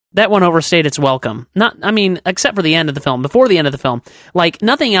That one overstayed its welcome. Except for the end of the film. Before the end of the film, like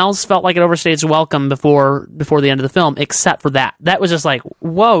nothing else felt like it overstayed its welcome before the end of the film, except for that. That was just like,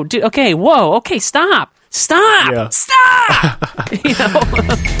 whoa, dude. Okay, whoa, okay, stop, Yeah. you know.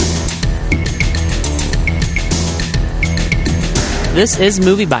 This is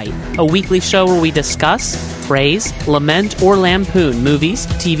MovieByte, a weekly show where we discuss, praise, lament, or lampoon movies,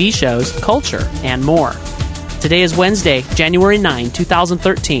 TV shows, culture, and more. Today is Wednesday, January 9,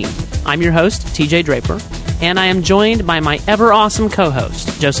 2013. I'm your host, TJ Draper, and I am joined by my ever-awesome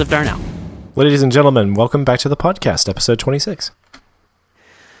co-host, Joseph Darnell. Ladies and gentlemen, welcome back to the podcast, episode 26.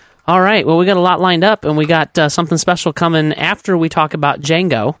 All right, well, we got a lot lined up, and we got something special coming after we talk about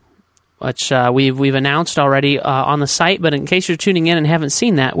Django, which we've announced already on the site, but in case you're tuning in and haven't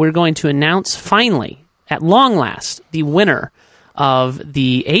seen that, we're going to announce, finally, at long last, the winner of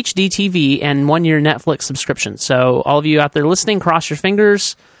the HD TV and one-year Netflix subscription. So all of you out there listening, cross your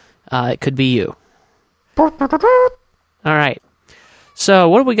fingers. It could be you. All right. So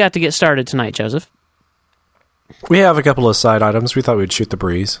what do we got to get started tonight, Joseph? We have a couple of side items. We thought we'd shoot the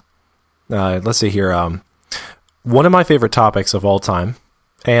breeze. Let's see here. One of my favorite topics of all time,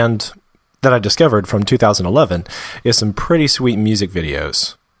 and that I discovered from 2011, is some pretty sweet music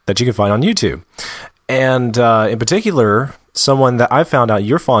videos that you can find on YouTube. And in particular, someone that I found out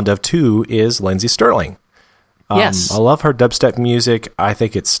you're fond of too is Lindsey Stirling. Yes. I love her dubstep music. I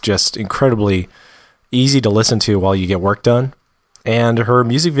think it's just incredibly easy to listen to while you get work done. And her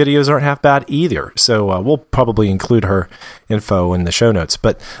music videos aren't half bad either. So we'll probably include her info in the show notes.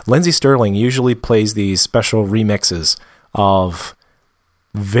 But Lindsey Stirling usually plays these special remixes of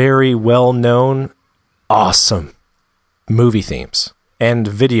very well-known, awesome movie themes and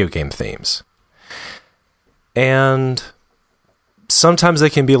video game themes. And sometimes they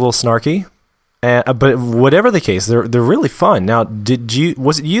can be a little snarky, but whatever the case, they're really fun. Now,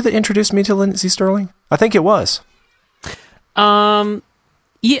 was it you that introduced me to Lindsey Stirling? I think it was. No,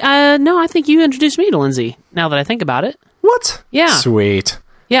 I think you introduced me to Lindsey, now that I think about it. What? Yeah. Sweet.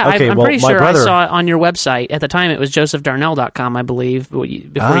 Yeah, okay, I'm well, pretty my sure brother, I saw it on your website. At the time, it was josephdarnell.com, I believe, before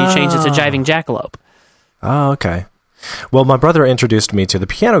you changed it to Jiving Jackalope. Oh, okay. Well, my brother introduced me to the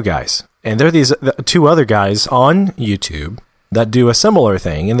Piano Guys, and they're these two other guys on YouTube that do a similar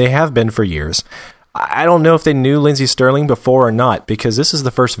thing, and they have been for years. I don't know if they knew Lindsey Stirling before or not, because this is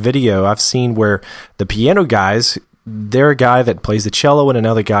the first video I've seen where the Piano Guys, they're a guy that plays the cello and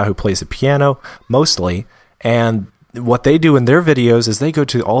another guy who plays the piano, mostly, and what they do in their videos is they go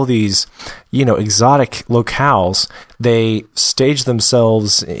to all these, exotic locales. They stage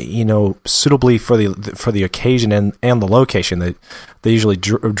themselves, suitably for the occasion and the location. They usually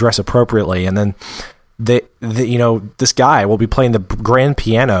dress appropriately, and then this guy will be playing the grand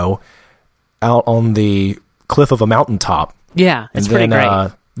piano out on the cliff of a mountaintop. Yeah, it's pretty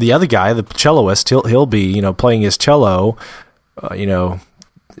great. The other guy, the celloist, he'll be playing his cello,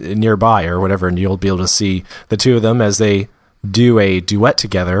 nearby or whatever, and you'll be able to see the two of them as they do a duet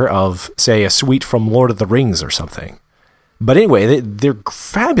together of, say, a suite from Lord of the Rings or something. But anyway, they're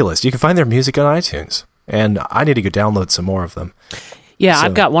fabulous. You can find their music on iTunes, and I need to go download some more of them. Yeah, so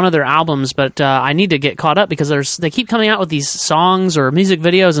I've got one of their albums, but I need to get caught up because they keep coming out with these songs or music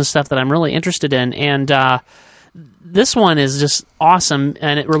videos and stuff that I'm really interested in, and this one is just awesome,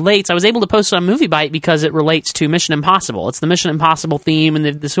 and it relates. I was able to post it on MovieByte because it relates to Mission Impossible. It's the Mission Impossible theme, and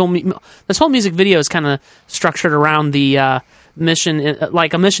this whole music video is kind of structured around the mission,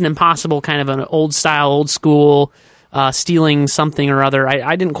 like a Mission Impossible kind of an old style, old school, stealing something or other.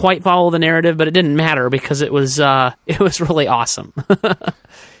 I didn't quite follow the narrative, but it didn't matter because it was really awesome.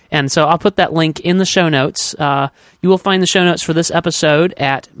 And so I'll put that link in the show notes. You will find the show notes for this episode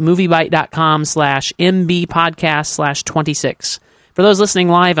at moviebyte.com/mbpodcast/26. For those listening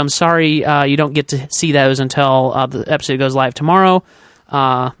live, I'm sorry you don't get to see those until the episode goes live tomorrow.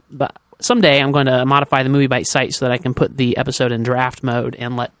 But someday I'm going to modify the MovieByte site so that I can put the episode in draft mode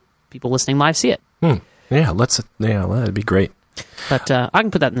and let people listening live see it. Yeah, that'd be great. But I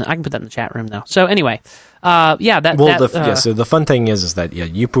can put that in the chat room though. So anyway, so the fun thing is that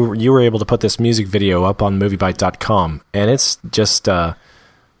you were able to put this music video up on MovieByte.com, and it's just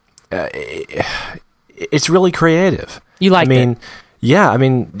it's really creative. You liked it? Yeah,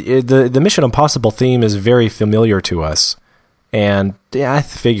 the Mission Impossible theme is very familiar to us, and I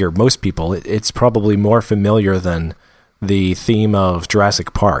figure most people it's probably more familiar than the theme of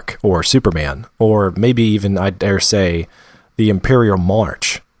Jurassic Park or Superman, or maybe even, I dare say, the Imperial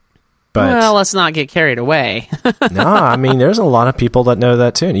March. But, well, let's not get carried away. No, there's a lot of people that know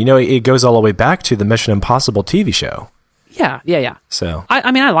that tune. It goes all the way back to the Mission Impossible TV show. Yeah. So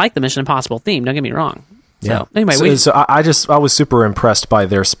I like the Mission Impossible theme, don't get me wrong. So anyway, I was super impressed by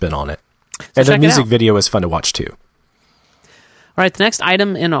their spin on it, and the music video is fun to watch too. All right, the next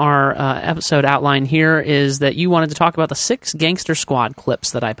item in our episode outline here is that you wanted to talk about the 6 Gangster Squad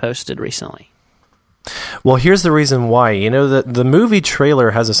clips that I posted recently. Well, here's the reason why. The movie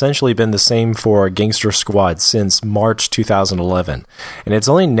trailer has essentially been the same for Gangster Squad since March 2011. And it's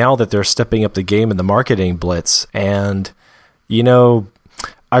only now that they're stepping up the game in the marketing blitz. And,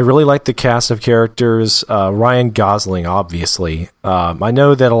 I really like the cast of characters. Ryan Gosling, obviously. I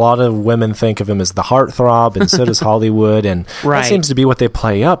know that a lot of women think of him as the heartthrob, and so does Hollywood, and that seems to be what they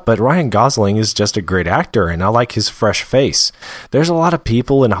play up. But Ryan Gosling is just a great actor, and I like his fresh face. There's a lot of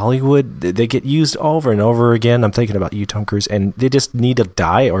people in Hollywood, they get used over and over again. I'm thinking about you, Tom Cruise, and they just need to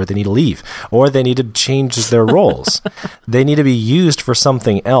die, or they need to leave, or they need to change their roles. They need to be used for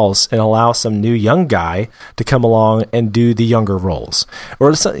something else and allow some new young guy to come along and do the younger roles.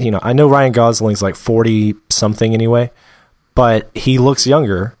 Or I know Ryan Gosling's like 40-something anyway, but he looks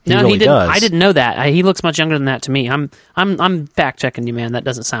younger. He really does. I didn't know that. He looks much younger than that to me. I'm fact checking you, man. That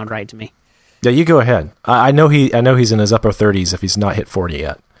doesn't sound right to me. Yeah, you go ahead. I know he's in his upper 30s if he's not hit 40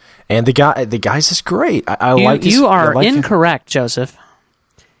 yet. And the guy's just great. You are incorrect, Joseph.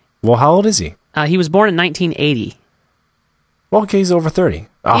 Well, how old is he? He was born in 1980. Well, okay, he's over 30.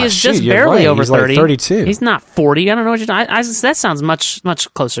 He is just barely over 30. He's like 32. He's not 40. I don't know what you're talking. That sounds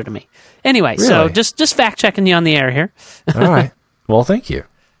much closer to me. Anyway, really? So just fact checking you on the air here. All right. Well, thank you.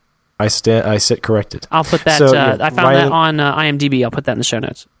 I sit corrected. I'll put that. I found that on IMDb. I'll put that in the show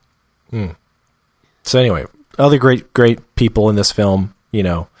notes. So anyway, other great people in this film.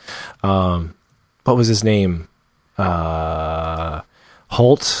 What was his name? Holt?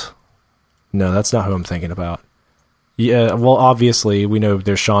 No, that's not who I'm thinking about. Yeah, well, obviously, we know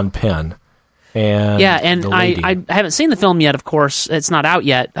there's Sean Penn. And I haven't seen the film yet, of course. It's not out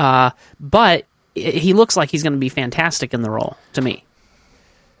yet. But he looks like he's going to be fantastic in the role, to me.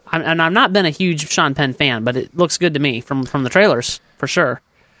 I've not been a huge Sean Penn fan, but it looks good to me from the trailers, for sure.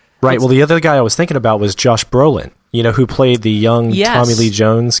 Right, well, the other guy I was thinking about was Josh Brolin, who played the young Tommy Lee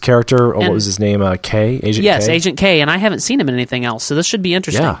Jones character, or what was his name, Agent K? Yes, Agent K, and I haven't seen him in anything else, so this should be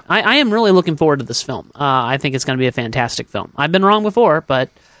interesting. Yeah. I am really looking forward to this film. I think it's going to be a fantastic film. I've been wrong before, but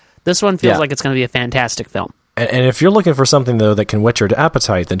this one feels like it's going to be a fantastic film. And if you're looking for something, though, that can whet your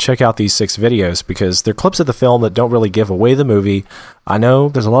appetite, then check out these 6 videos, because they're clips of the film that don't really give away the movie. I know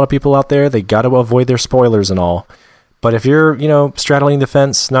there's a lot of people out there, they got to avoid their spoilers and all, but if you're, straddling the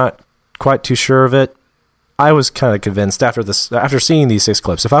fence, not quite too sure of it, I was kind of convinced after seeing these 6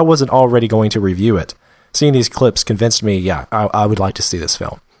 clips. If I wasn't already going to review it, seeing these clips convinced me, I would like to see this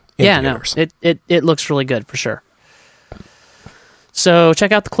film. It looks really good for sure. So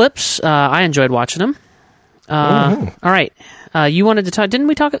check out the clips. I enjoyed watching them. All right. You wanted to talk? Did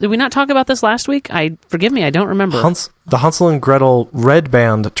we not talk about this last week? Forgive me, I don't remember. The Hansel and Gretel Red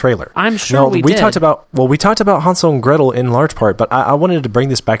Band trailer. I'm sure we did. Talked about Hansel and Gretel in large part, but I wanted to bring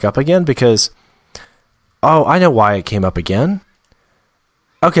this back up again because, I know why it came up again.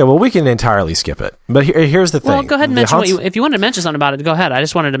 Okay, well, we can entirely skip it. But here's the thing. Well, go ahead and mention if you wanted to mention something about it, go ahead. I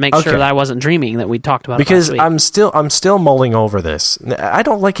just wanted to make sure that I wasn't dreaming that we talked about it last week. Because I'm still mulling over this. I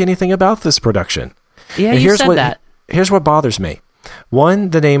don't like anything about this production. Yeah, you said that. Here's what bothers me.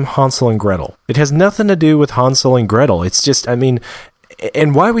 One, the name Hansel and Gretel. It has nothing to do with Hansel and Gretel. It's just, and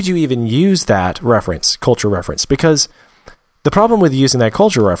why would you even use that culture reference? Because the problem with using that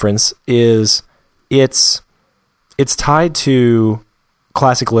culture reference is it's tied to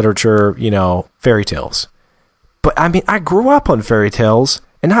classic literature, fairy tales. But I grew up on fairy tales,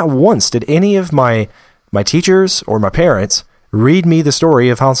 and not once did any of my teachers or my parents read me the story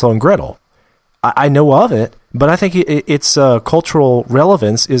of Hansel and Gretel. I know of it, but I think its cultural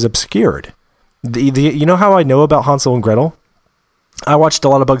relevance is obscured. You know how I know about Hansel and Gretel? I watched a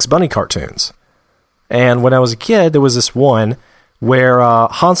lot of Bugs Bunny cartoons. And when I was a kid, there was this one where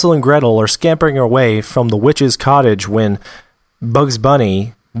Hansel and Gretel are scampering away from the witch's cottage when Bugs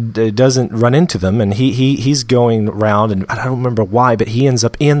Bunny doesn't run into them, and he's going around, and I don't remember why, but he ends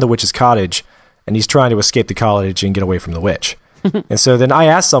up in the witch's cottage, and he's trying to escape the cottage and get away from the witch. And so then I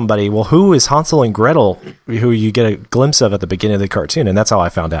asked somebody, well, who is Hansel and Gretel, who you get a glimpse of at the beginning of the cartoon? And that's how I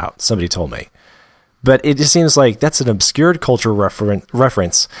found out. Somebody told me. But it just seems like that's an obscured culture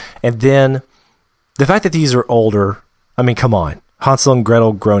reference. And then the fact that these are older, come on. Hansel and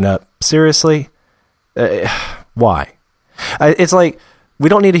Gretel grown up. Seriously? Why? It's like, we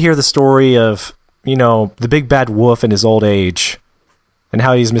don't need to hear the story of, the big bad wolf in his old age and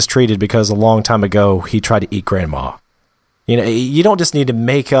how he's mistreated because a long time ago he tried to eat grandma. You don't just need to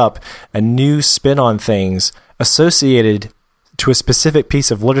make up a new spin on things associated to a specific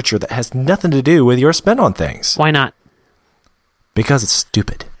piece of literature that has nothing to do with your spin on things. Why not? Because it's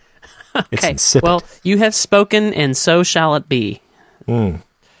stupid. Okay. It's insipid. Well, you have spoken, and so shall it be.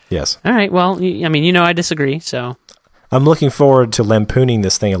 Yes. All right. Well, I disagree, so... I'm looking forward to lampooning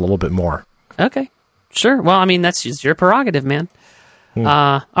this thing a little bit more. Okay. Sure. Well, that's just your prerogative, man.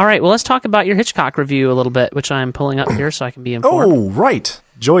 All right. Well, let's talk about your Hitchcock review a little bit, which I'm pulling up here so I can be informed. Oh, right.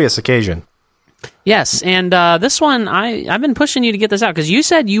 Joyous occasion. Yes, and this one, I've been pushing you to get this out, because you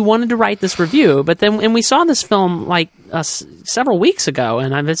said you wanted to write this review, but then and we saw this film several weeks ago,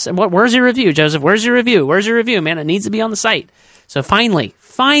 and I've said, where's your review, Joseph? Where's your review? Where's your review? Man, it needs to be on the site. So finally,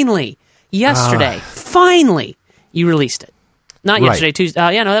 yesterday, finally, you released it. Not yesterday,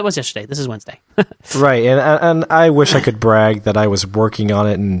 Tuesday. No, that was yesterday. This is Wednesday. Right, and I wish I could brag that I was working on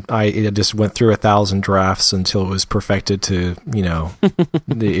it, and it just went through 1,000 drafts until it was perfected to,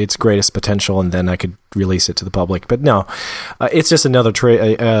 its greatest potential, and then I could release it to the public. But no, it's just another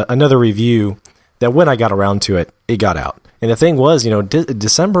review that when I got around to it, it got out. And the thing was,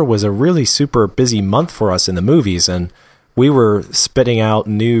 December was a really super busy month for us in the movies, and we were spitting out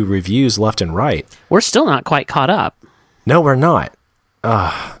new reviews left and right. We're still not quite caught up. No, we're not.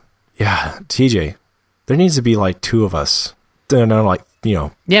 Yeah, TJ, there needs to be like two of us. Two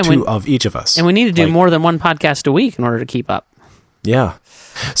of each of us. And we need to do more than one podcast a week in order to keep up. Yeah.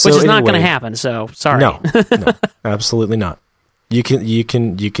 Which is not going to happen, so sorry. No, absolutely not. You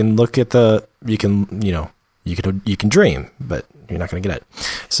can look at you can dream, but you're not going to get it.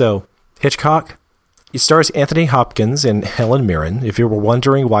 So, Hitchcock, it stars Anthony Hopkins and Helen Mirren, if you were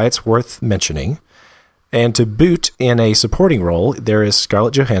wondering why it's worth mentioning. And to boot, in a supporting role, there is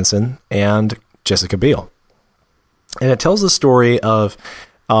Scarlett Johansson and Jessica Biel. And it tells the story of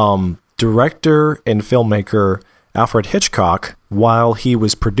director and filmmaker Alfred Hitchcock while he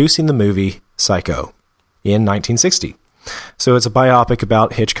was producing the movie Psycho in 1960. So it's a biopic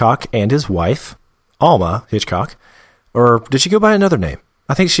about Hitchcock and his wife, Alma Hitchcock. Or did she go by another name?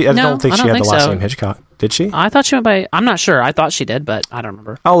 I don't think she had the last name Hitchcock. Did she? I thought she went by... I'm not sure. I thought she did, but I don't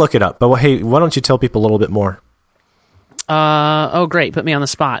remember. I'll look it up. But hey, why don't you tell people a little bit more? Great. Put me on the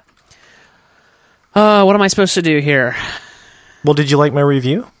spot. What am I supposed to do here? Well, did you like my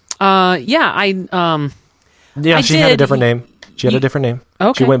review? Yeah, she had a different name.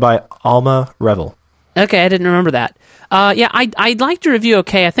 Okay. She went by Alma Revel. Okay, I didn't remember that. I liked your review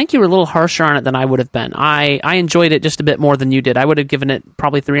okay. I think you were a little harsher on it than I would have been. I enjoyed it just a bit more than you did. I would have given it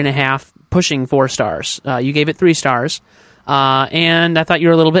probably 3.5, pushing 4 stars. You gave it 3 stars, and I thought you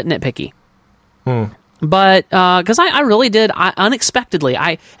were a little bit nitpicky. But, because I really did, unexpectedly,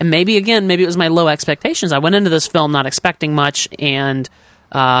 and maybe it was my low expectations. I went into this film not expecting much, and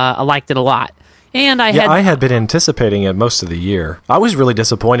I liked it a lot. And I had been anticipating it most of the year. I was really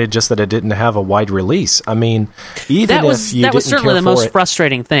disappointed just that it didn't have a wide release. I mean, that was certainly the most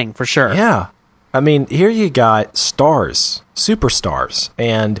frustrating thing, for sure. Yeah. I mean, here you got stars, superstars,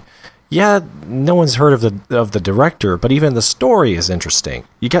 and yeah, no one's heard of the director, but even the story is interesting.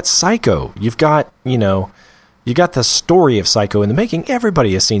 You got Psycho. You've got, you got the story of Psycho in the making.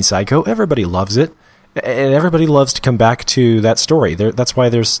 Everybody has seen Psycho. Everybody loves it, and everybody loves to come back to that story. That's why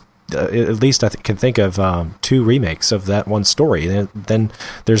there's at least I can think of 2 remakes of that one story. And then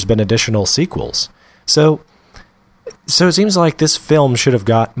there's been additional sequels. So it seems like this film should have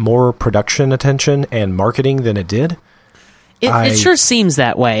got more production attention and marketing than it did. It sure seems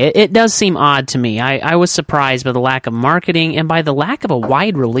that way. It does seem odd to me. I was surprised by the lack of marketing and by the lack of a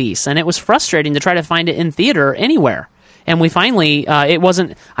wide release. And it was frustrating to try to find it in theater anywhere. And we finally, I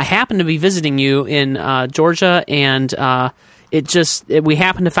happened to be visiting you in Georgia, and we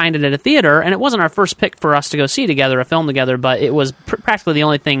happened to find it at a theater, and it wasn't our first pick for us to go see together, a film together, but it was practically the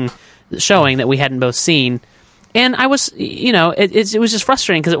only thing showing that we hadn't both seen. And I was, it was just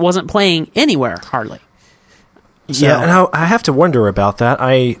frustrating because it wasn't playing anywhere, hardly. So. Yeah, and I have to wonder about that.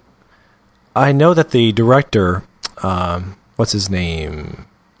 I know that the director, what's his name?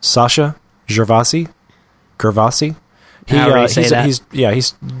 Sasha Gervasi?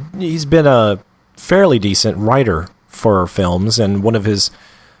 He's been a fairly decent writer for films, and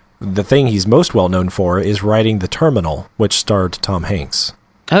the thing he's most well known for is writing The Terminal, which starred Tom Hanks.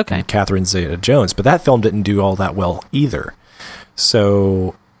 Okay. And Catherine Zeta-Jones, but that film didn't do all that well either.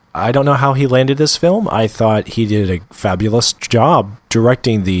 So I don't know how he landed this film. I thought he did a fabulous job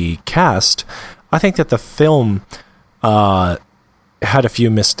directing the cast. I think that the film had a few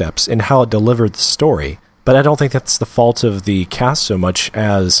missteps in how it delivered the story, but I don't think that's the fault of the cast so much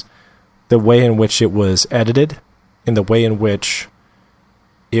as the way in which it was edited and the way in which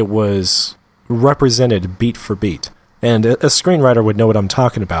it was represented beat for beat. And a screenwriter would know what I'm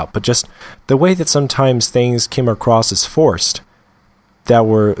talking about, but just the way that sometimes things came across as forced that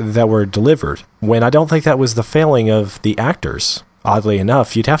were delivered. When I don't think that was the failing of the actors. Oddly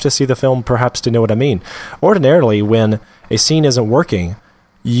enough, you'd have to see the film perhaps to know what I mean. Ordinarily, when a scene isn't working,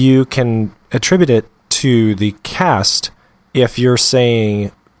 you can attribute it to the cast if you're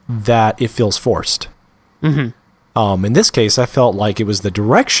saying that it feels forced. Mm-hmm. In this case, I felt like it was the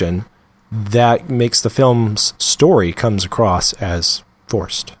direction that makes the film's story comes across as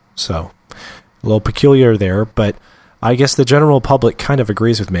forced. So, a little peculiar there, but I guess the general public kind of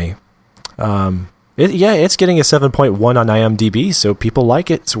agrees with me. It's getting a 7.1 on IMDb, so people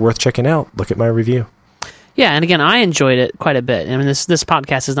like it. It's worth checking out. Look at my review. Yeah, and again, I enjoyed it quite a bit. I mean, this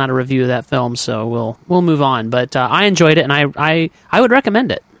podcast is not a review of that film, so we'll move on. But I enjoyed it, and I would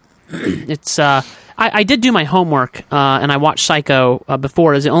recommend it. It's I did do my homework, and I watched Psycho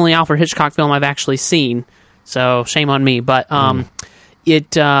before. It's the only Alfred Hitchcock film I've actually seen, so shame on me. But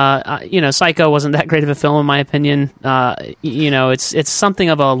Psycho wasn't that great of a film in my opinion. It's something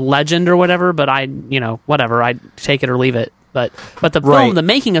of a legend or whatever, but whatever, I'd take it or leave it. But the film, the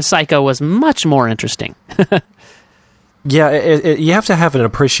making of Psycho, was much more interesting. Yeah, you have to have an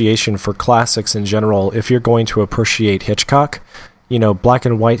appreciation for classics in general if you're going to appreciate Hitchcock. Black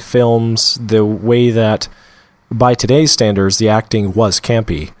and white films, the way that, by today's standards, the acting was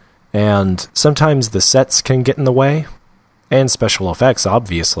campy. And sometimes the sets can get in the way. And special effects,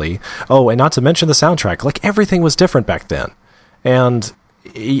 obviously. Oh, and not to mention the soundtrack. Like, everything was different back then. And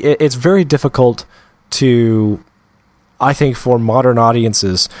it's very difficult to, I think, for modern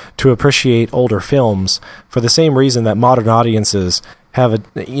audiences to appreciate older films for the same reason that modern audiences have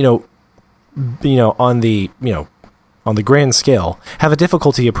on the grand scale, have a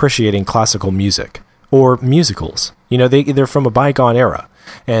difficulty appreciating classical music or musicals. They're from a bygone era,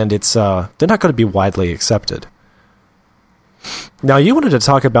 and it's they're not going to be widely accepted. Now, you wanted to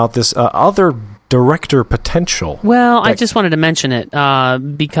talk about this other director potential. Well, I just wanted to mention it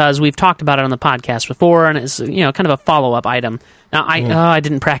because we've talked about it on the podcast before, and it's kind of a follow-up item. Now, I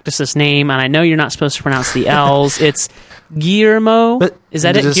didn't practice this name, and I know you're not supposed to pronounce the L's. It's Guillermo. Is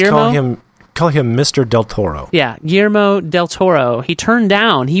that it? Just Guillermo? Call him Mr. Del Toro. Yeah, Guillermo Del Toro.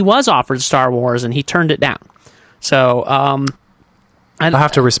 He was offered Star Wars, and he turned it down. So, I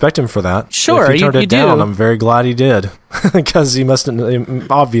have to respect him for that. Sure, if he turned you it down, do. I'm very glad he did, because he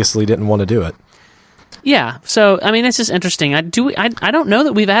obviously didn't want to do it. Yeah, so I mean, it's just interesting. I don't know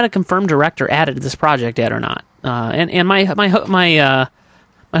that we've had a confirmed director added to this project yet or not. And my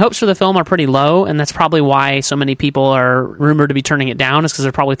hopes for the film are pretty low, and that's probably why so many people are rumored to be turning it down, is because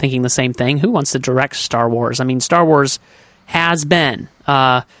they're probably thinking the same thing. Who wants to direct Star Wars? I mean, Star Wars has been.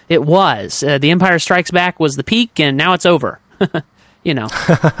 It was. The Empire Strikes Back was the peak, and now it's over.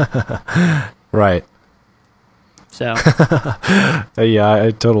 Right. So. Yeah,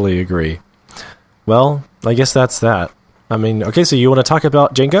 I totally agree. Well, I guess that's that. I mean, okay, so you want to talk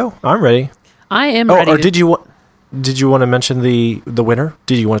about Django? I'm ready. I am ready. Or did you want to mention the winner?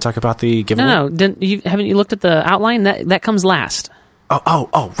 Did you want to talk about the giveaway? No. Haven't you looked at the outline? That comes last.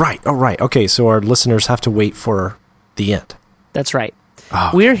 Oh, right. Okay, so our listeners have to wait for the end. That's right.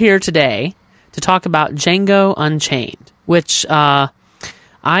 Oh. We're here today to talk about Django Unchained, which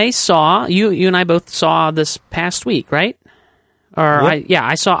I saw. You and I both saw this past week, right? Or yep.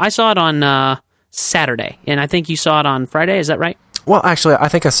 I saw it on Saturday, and I think you saw it on Friday. Is that right? Well, actually, I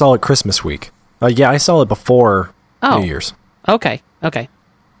think I saw it Christmas week. I saw it before New Year's. Okay.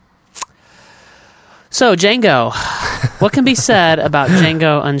 So, Django, what can be said about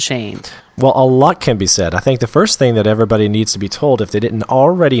Django Unchained? Well, a lot can be said. I think the first thing that everybody needs to be told, if they didn't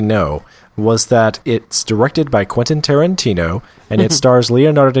already know, was that it's directed by Quentin Tarantino, and it stars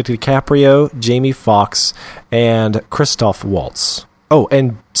Leonardo DiCaprio, Jamie Foxx, and Christoph Waltz. Oh,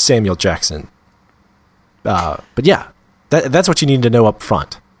 and Samuel Jackson. But yeah, that's what you need to know up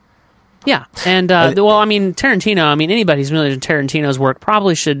front. Yeah, and Tarantino, anybody who's familiar with Tarantino's work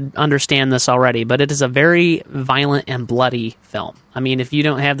probably should understand this already, but it is a very violent and bloody film. I mean, if you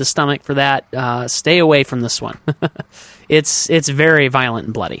don't have the stomach for that, stay away from this one. It's very violent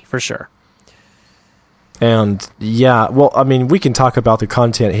and bloody, for sure. And yeah, well, I mean, we can talk about the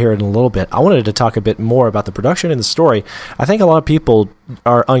content here in a little bit. I wanted to talk a bit more about the production and the story. I think a lot of people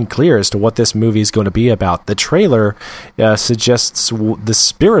are unclear as to what this movie is going to be about. The trailer suggests the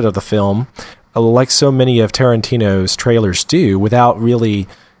spirit of the film, like so many of Tarantino's trailers do, without really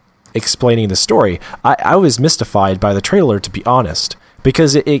explaining the story. I was mystified by the trailer, to be honest,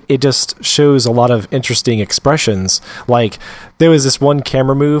 because it just shows a lot of interesting expressions. Like, there was this one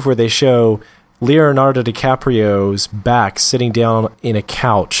camera move where they show Leonardo DiCaprio's back sitting down in a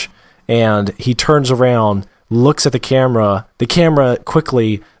couch, and he turns around looks at the camera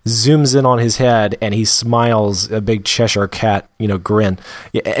quickly zooms in on his head, and he smiles a big Cheshire cat, grin.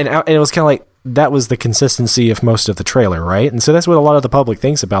 Yeah, and it was kind of like, that was the consistency of most of the trailer, right? And so that's what a lot of the public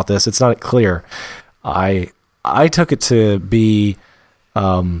thinks about this. It's not clear. I took it to be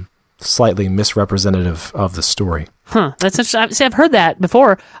slightly misrepresentative of the story. Huh. That's interesting. See, I've heard that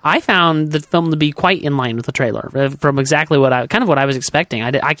before. I found the film to be quite in line with the trailer from exactly what I was expecting.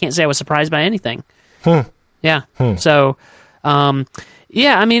 I can't say I was surprised by anything. Yeah. So,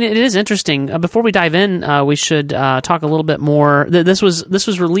 yeah, I mean, it is interesting. Before we dive in, we should talk a little bit more. This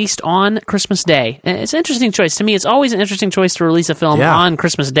was released on Christmas Day. And it's an interesting choice. To me, it's always an interesting choice to release a film on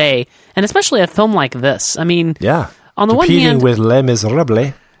Christmas Day, and especially a film like this. I mean, on the one hand, with Les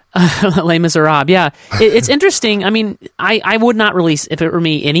Miserables. Les Miserables, yeah. It's interesting. I mean, I would not release, if it were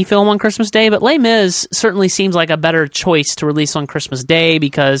me, any film on Christmas Day, but Les Mis certainly seems like a better choice to release on Christmas Day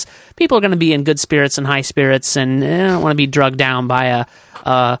because people are going to be in good spirits and high spirits, and they don't want to be drugged down by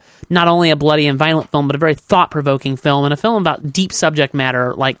not only a bloody and violent film, but a very thought-provoking film, and a film about deep subject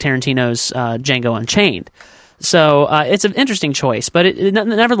matter like Tarantino's Django Unchained. So it's an interesting choice, but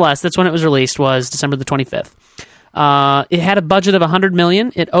nevertheless, that's when it was released, was December the 25th. It had a budget of $100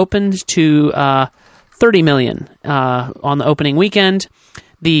 million. It opened to $30 million on the opening weekend.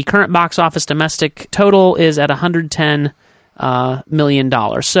 The current box office domestic total is at $110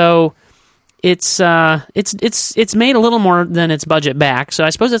 million. So it's made a little more than its budget back. So I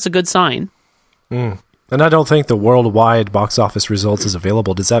suppose that's a good sign. And I don't think the worldwide box office results is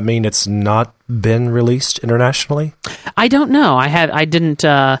available. Does that mean it's not been released internationally? I don't know. I didn't.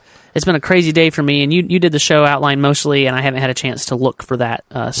 It's been a crazy day for me, and you did the show outline mostly, and I haven't had a chance to look for that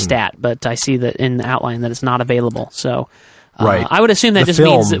stat, but I see that in the outline that it's not available. So right. I would assume that the just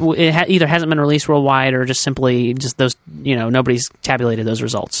film means that it either hasn't been released worldwide or just simply just those, nobody's tabulated those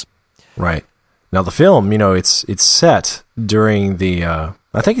results. Right. Now the film, it's set during the,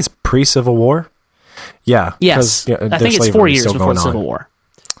 I think it's pre-Civil War. Yeah. Yes. I think it's 4 years before the Civil War.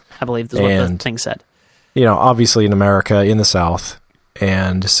 I believe that's what the thing said. Obviously in America, in the South.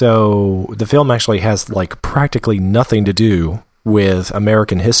 And so the film actually has practically nothing to do with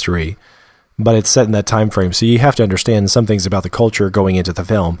American history, but it's set in that time frame. So you have to understand some things about the culture going into the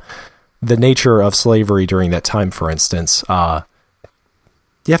film. The nature of slavery during that time, for instance, you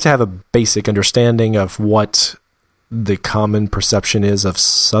have to have a basic understanding of what the common perception is of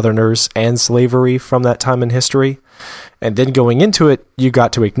Southerners and slavery from that time in history. And then going into it, you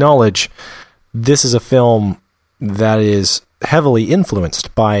got to acknowledge this is a film that is heavily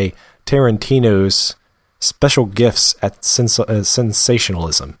influenced by Tarantino's special gifts at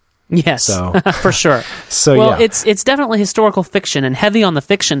sensationalism. Yes, so, for sure. It's definitely historical fiction and heavy on the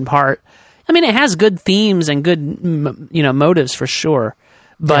fiction part. I mean, it has good themes and good, motives for sure.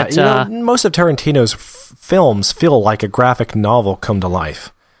 But most of Tarantino's films feel like a graphic novel come to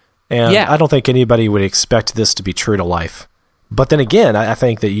life. And I don't think anybody would expect this to be true to life. But then again, I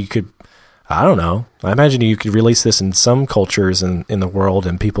think that you could, I don't know, I imagine you could release this in some cultures in the world,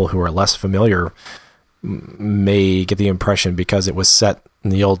 and people who are less familiar may get the impression because it was set in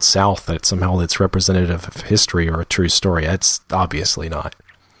the Old South that somehow it's representative of history or a true story. It's obviously not.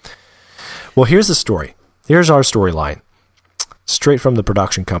 Well, here's the story. Here's our storyline. Straight from the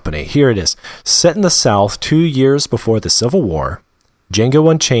production company. Here it is. Set in the South 2 years before the Civil War, Django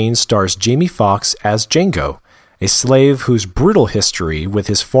Unchained stars Jamie Foxx as Django, a slave whose brutal history with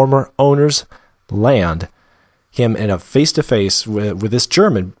his former owners land him in a face-to-face with this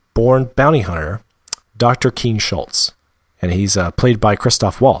German-born bounty hunter, Dr. Keen Schultz. And he's played by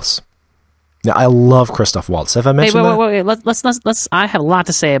Christoph Waltz. Now, I love Christoph Waltz. Have I mentioned that? Wait. Let's. I have a lot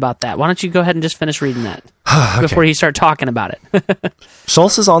to say about that. Why don't you go ahead and just finish reading that okay. before you start talking about it?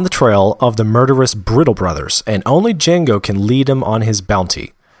 Schultz is on the trail of the murderous Brittle brothers, and only Django can lead him on his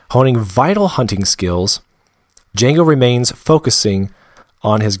bounty. Honing vital hunting skills, Django remains focusing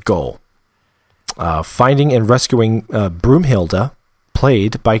on his goal. Finding and rescuing Broomhilda,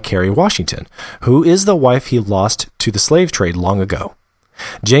 played by Kerry Washington, who is the wife he lost to the slave trade long ago.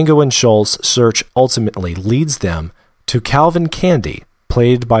 Django and Schultz' search ultimately leads them to Calvin Candy,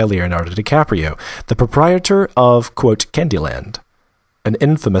 played by Leonardo DiCaprio, the proprietor of, quote, Candyland, an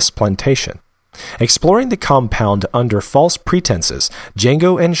infamous plantation. Exploring the compound under false pretenses,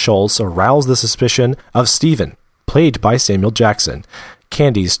 Django and Schultz arouse the suspicion of Stephen, played by Samuel Jackson,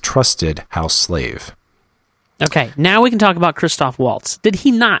 Candy's trusted house slave. Okay, now we can talk about Christoph Waltz. Did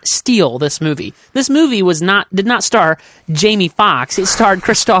he not steal this movie? This movie did not star Jamie Foxx. It starred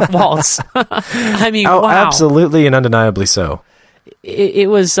Christoph Waltz. I mean, wow. Absolutely and undeniably so.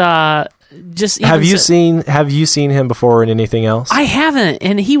 It was just. Have you seen him before in anything else? I haven't,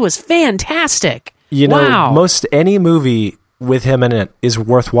 and he was fantastic. You know, Wow. most any movie with him in it is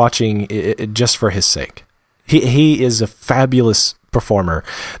worth watching just for his sake. He is a fabulous performer.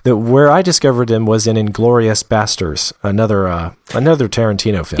 Where I discovered him was in Inglourious Basterds, another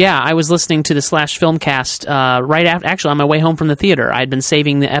Tarantino film. Yeah, I was listening to the Slash Filmcast right after, actually on my way home from the theater. I'd been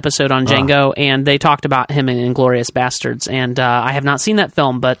saving the episode on Django, and they talked about him in Inglourious Basterds. And I have not seen that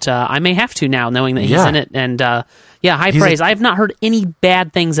film, but I may have to now, knowing that he's in it. And high praise. I have not heard any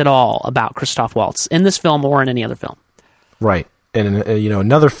bad things at all about Christoph Waltz in this film or in any other film. Right. And,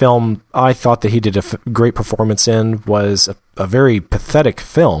 another film I thought that he did a great performance in was a very pathetic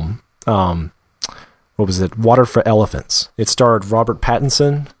film. What was it? Water for Elephants. It starred Robert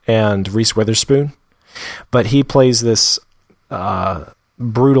Pattinson and Reese Witherspoon. But he plays this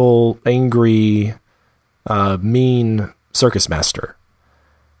brutal, angry, mean circus master.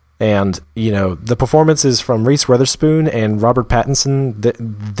 And, the performances from Reese Witherspoon and Robert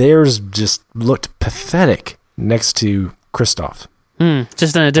Pattinson, theirs just looked pathetic next to Christoph.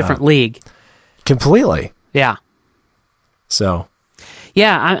 Just in a different league. Completely. Yeah. So.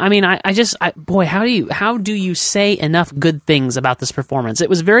 Yeah, I mean, boy, how do you say enough good things about this performance? It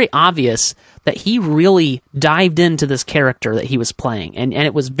was very obvious that he really dived into this character that he was playing, and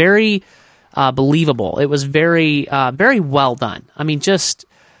it was very believable. It was very, very well done. I mean, just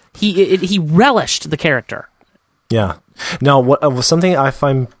he relished the character. Yeah. Now, something I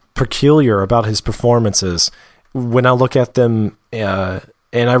find peculiar about his performances, when I look at them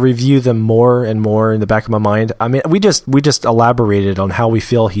and I review them more and more in the back of my mind, I mean, we just elaborated on how we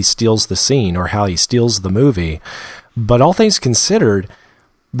feel he steals the scene or how he steals the movie. But all things considered,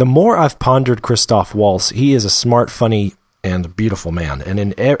 the more I've pondered Christoph Waltz, he is a smart, funny, and beautiful man.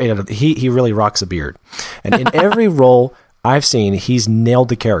 And he really rocks a beard. And in every role I've seen, he's nailed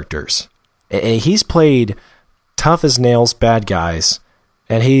the characters. And he's played tough as nails bad guys,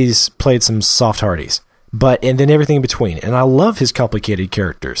 and he's played some soft hearties. And then everything in between. And I love his complicated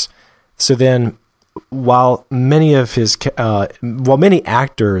characters. So then, while many actors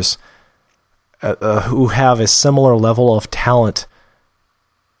who have a similar level of talent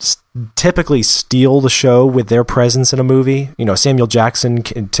typically steal the show with their presence in a movie. Samuel Jackson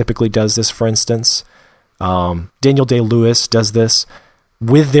typically does this, for instance. Daniel Day-Lewis does this.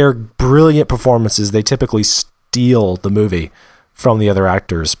 With their brilliant performances, they typically steal the movie from the other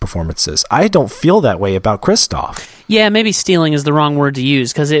actors' performances. I don't feel that way about Christoph. Yeah, maybe stealing is the wrong word to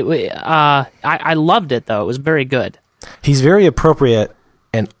use, because I loved it, though. It was very good. He's very appropriate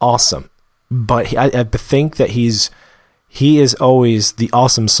and awesome, but I think that he is always the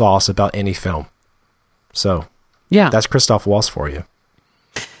awesome sauce about any film. So, yeah, that's Christoph Waltz for you.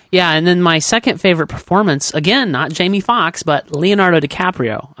 Yeah, and then my second favorite performance, again, not Jamie Foxx, but Leonardo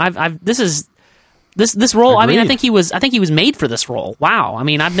DiCaprio. This role, Agreed. I mean, I think he was made for this role. Wow. I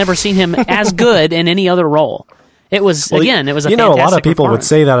mean, I've never seen him as good in any other role. It was a fantastic a lot of people would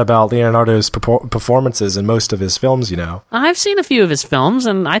say that about Leonardo's performances in most of his films, I've seen a few of his films,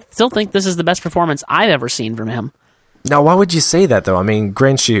 and I still think this is the best performance I've ever seen from him. Now, why would you say that, though? I mean,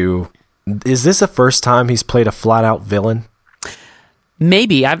 grant you, is this the first time he's played a flat-out villain?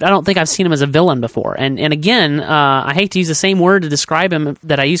 Maybe. I don't think I've seen him as a villain before. And again, I hate to use the same word to describe him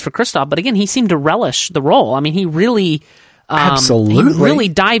that I used for Christoph, but again, he seemed to relish the role. I mean, he really... Absolutely. He really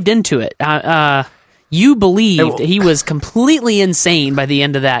dived into it. You believed he was completely insane by the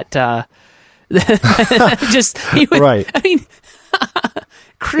end of that. Right. I mean...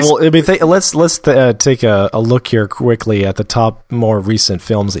 let's take a look here quickly at the top more recent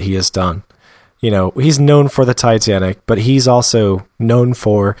films that he has done. He's known for the Titanic, but he's also known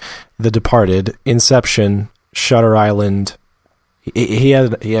for The Departed, Inception, Shutter Island.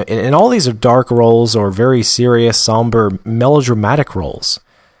 And all these are dark roles or very serious, somber, melodramatic roles.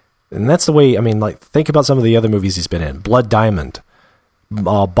 And that's the way, think about some of the other movies he's been in. Blood Diamond,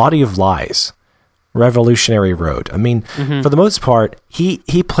 Body of Lies, Revolutionary Road. For the most part, he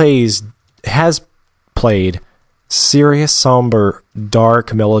has played serious, somber,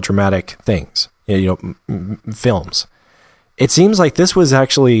 dark, melodramatic things, films. It seems like this was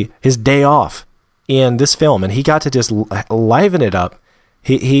actually his day off in this film, and he got to just liven it up.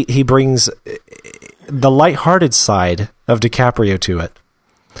 He brings the lighthearted side of DiCaprio to it.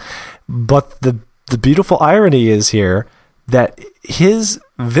 But the beautiful irony is here that his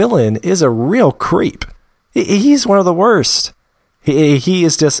villain is a real creep. He's one of the worst. He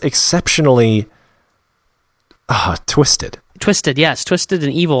is just exceptionally twisted. Twisted, yes. Twisted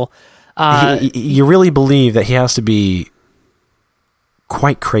and evil. You really believe that he has to be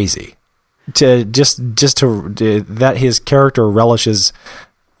quite crazy to that his character relishes,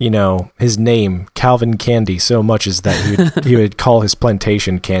 his name Calvin Candy so much as that he would call his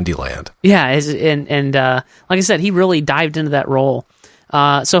plantation Candyland. Yeah, and like I said, he really dived into that role.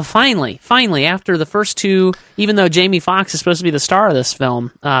 So finally, after the first two, even though Jamie Foxx is supposed to be the star of this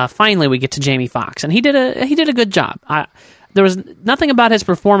film, finally we get to Jamie Foxx, and he did a good job. There was nothing about his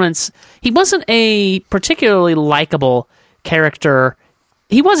performance. He wasn't a particularly likable character.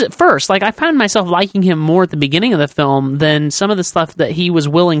 He was at first. Like, I found myself liking him more at the beginning of the film than some of the stuff that he was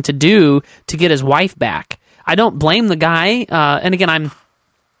willing to do to get his wife back. I don't blame the guy. And again,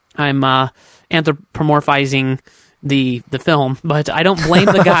 I'm anthropomorphizing the film, but I don't blame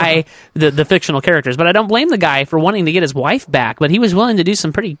the guy, the fictional characters, but I don't blame the guy for wanting to get his wife back. But he was willing to do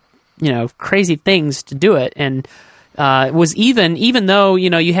some pretty, crazy things to do it. And was even though,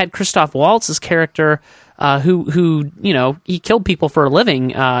 you had Christoph Waltz's character, who he killed people for a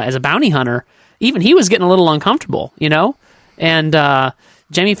living as a bounty hunter. Even he was getting a little uncomfortable, and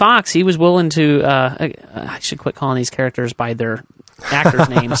Jamie Foxx, he was willing to. I should quit calling these characters by their actors'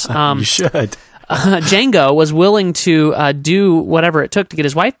 names. You should. Django was willing to do whatever it took to get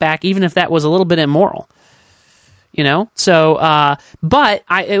his wife back, even if that was a little bit immoral. So but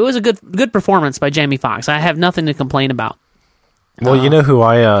it was a good performance by Jamie Foxx. I have nothing to complain about. Well, you know who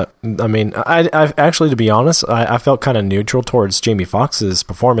I actually, to be honest, I felt kind of neutral towards Jamie Foxx's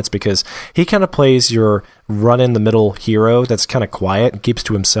performance because he kind of plays your run-in-the-middle hero that's kind of quiet and keeps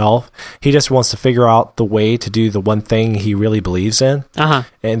to himself. He just wants to figure out the way to do the one thing he really believes in. Uh-huh.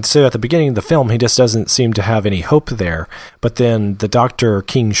 And so at the beginning of the film, he just doesn't seem to have any hope there. But then the Dr.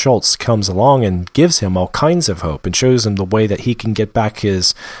 King Schultz comes along and gives him all kinds of hope and shows him the way that he can get back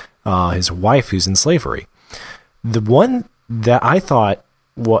his wife who's in slavery. The one that I thought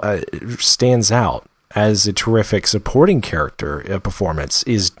stands out as a terrific supporting character performance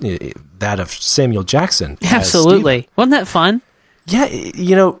is that of Samuel Jackson. Absolutely. Wasn't that fun? Yeah,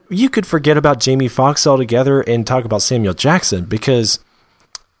 you could forget about Jamie Foxx altogether and talk about Samuel Jackson because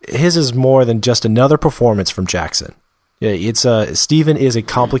his is more than just another performance from Jackson. It's Stephen is a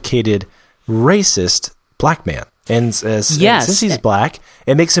complicated, racist black man. And since he's black,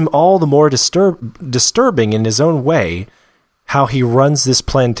 it makes him all the more disturbing in his own way how he runs this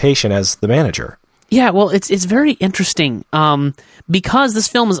plantation as the manager. Yeah, well, it's very interesting because this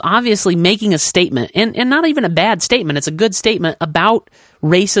film is obviously making a statement, and not even a bad statement. It's a good statement about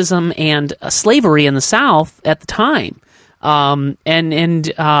racism and slavery in the South at the time.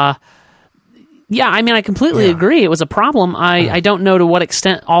 Yeah, I mean, I completely agree. It was a problem. I don't know to what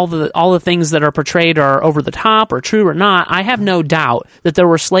extent all the things that are portrayed are over the top or true or not. I have no doubt that there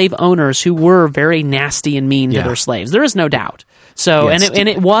were slave owners who were very nasty and mean to their slaves. There is no doubt. So, yes. and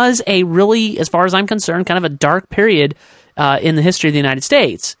it was a really, as far as I'm concerned, kind of a dark period in the history of the United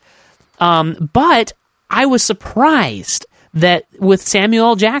States. But I was surprised that with Samuel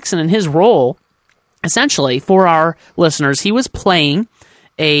L. Jackson and his role, essentially, for our listeners, he was playing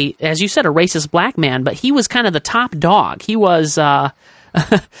as you said, a racist black man, but he was kind of the top dog. He was a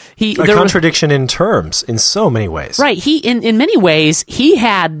contradiction in terms in so many ways. Right. He in many ways he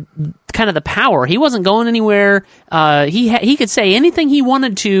had kind of the power. He wasn't going anywhere. He could say anything he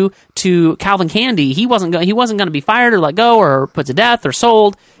wanted to Calvin Candy. He wasn't going to be fired or let go or put to death or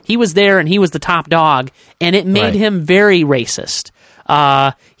sold. He was there and he was the top dog, and it made him very racist.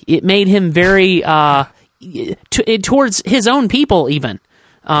 It made him very towards his own people even.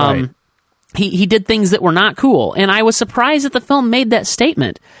 He did things that were not cool, and I was surprised that the film made that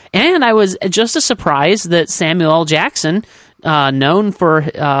statement. And I was just as surprised that Samuel L. Jackson, known for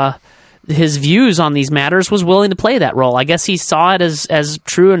his views on these matters, was willing to play that role. I guess he saw it as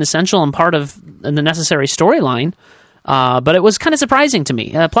true and essential and part of the necessary storyline. But it was kind of surprising to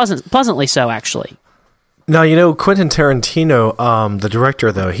me, pleasantly so, actually. Now, Quentin Tarantino, the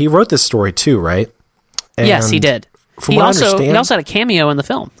director, though, he wrote this story too, right? And yes, he did. He also had a cameo in the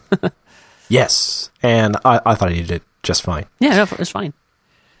film. Yes, and I thought he did just fine. Yeah, no, it was fine.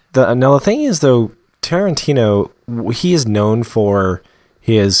 Now, the thing is, though, Tarantino, he is known for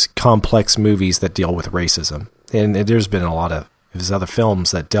his complex movies that deal with racism. And there's been a lot of his other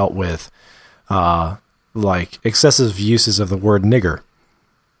films that dealt with, like, excessive uses of the word nigger.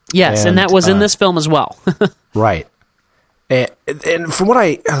 Yes, and that was in this film as well. Right. And from what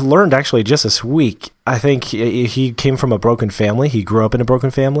I learned, actually, just this week, I think he came from a broken family. He grew up in a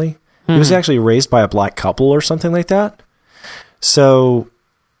broken family. Mm-hmm. He was actually raised by a black couple or something like that. So,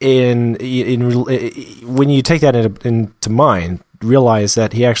 when you take that into mind, realize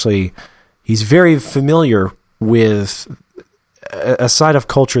that he's very familiar with a side of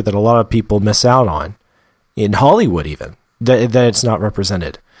culture that a lot of people miss out on in Hollywood, even that it's not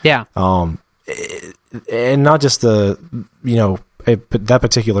represented. Yeah. And not just the that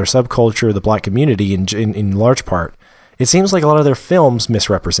particular subculture, the black community, in large part, it seems like a lot of their films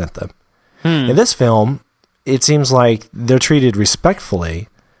misrepresent them. In this film, it seems like they're treated respectfully,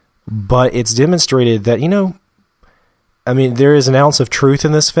 but it's demonstrated that, there is an ounce of truth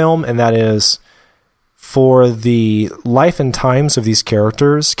in this film, and that is, for the life and times of these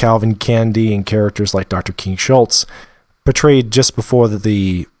characters, Calvin Candy and characters like Dr. King Schultz, portrayed just before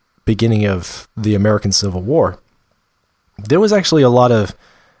the beginning of the American Civil War, there was actually a lot of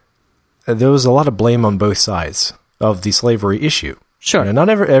blame on both sides of the slavery issue. Sure. Not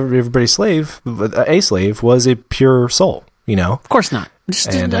everybody's slave, but a slave was a pure soul, Of course not.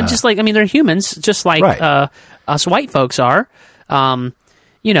 Just like, they're humans, just like us white folks are. And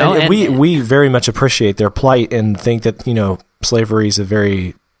we very much appreciate their plight and think that, slavery is a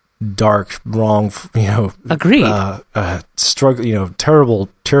very dark, wrong, agreed, struggle, terrible,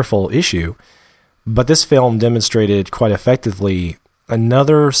 tearful issue. But this film demonstrated quite effectively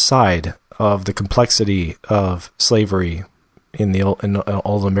another side of the complexity of slavery in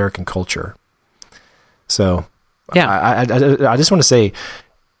all American culture. So, yeah, I just want to say,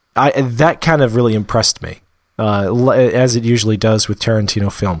 that kind of really impressed me, as it usually does with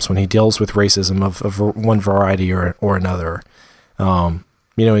Tarantino films when he deals with racism of one variety or another. In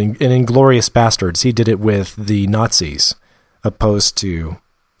Inglourious Bastards, he did it with the Nazis opposed to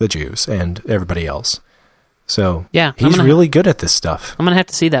the Jews and everybody else. So yeah, he's really good at this stuff. I'm going to have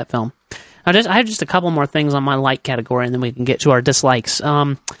to see that film. I have just a couple more things on my like category, and then we can get to our dislikes.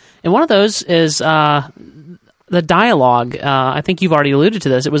 And one of those is the dialogue. I think you've already alluded to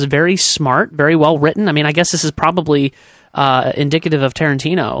this. It was very smart, very well written. I guess this is probably indicative of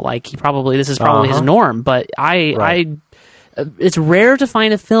Tarantino. This is probably his norm. But it's rare to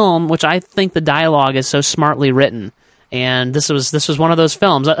find a film which I think the dialogue is so smartly written. And this was one of those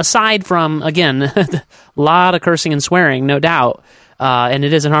films. Aside from, again, a lot of cursing and swearing, no doubt, and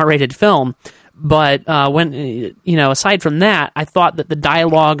it is an R-rated film. But aside from that, I thought that the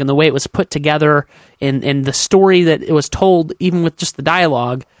dialogue and the way it was put together and the story that it was told, even with just the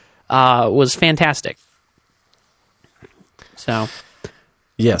dialogue, was fantastic. So,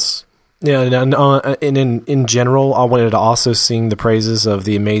 yes. Yeah, and in general, I wanted to also sing the praises of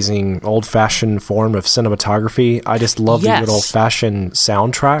the amazing old-fashioned form of cinematography. I just love the good old-fashioned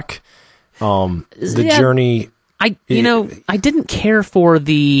soundtrack. Journey. I didn't care for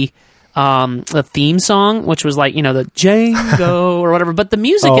the theme song, which was like, the Django or whatever. But the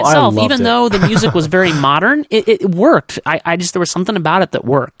music itself, even though the music was very modern, it worked. There was something about it that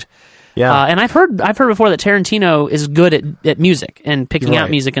worked. Yeah, and I've heard before that Tarantino is good at music and picking out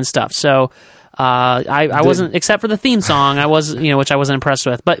music and stuff. So I wasn't, except for the theme song, which I wasn't impressed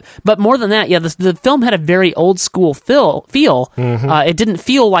with. But more than that, the film had a very old school feel. Mm-hmm. It didn't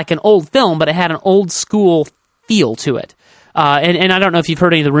feel like an old film, but it had an old school feel to it. And I don't know if you've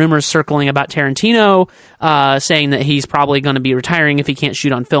heard any of the rumors circling about Tarantino saying that he's probably going to be retiring if he can't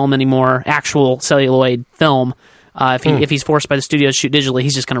shoot on film anymore, actual celluloid film. If he's forced by the studio to shoot digitally,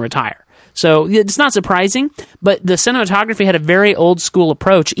 he's just going to retire. So it's not surprising, but the cinematography had a very old school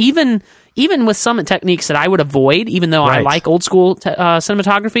approach, even with some techniques that I would avoid, even though I like old school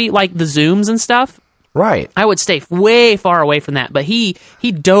cinematography, like the zooms and stuff. Right. I would stay way far away from that, but he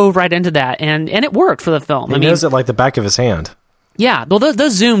dove right into that, and it worked for the film. He knows it like the back of his hand. Yeah, well,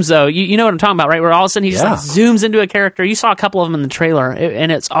 those zooms, though, you know what I'm talking about, right? Where all of a sudden he just zooms into a character. You saw a couple of them in the trailer,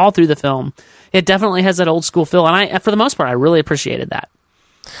 and it's all through the film. It definitely has that old school feel, and for the most part, I really appreciated that.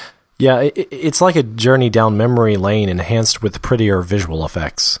 Yeah, it's like a journey down memory lane enhanced with prettier visual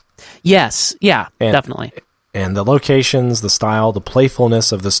effects. Yes, definitely. And the locations, the style, the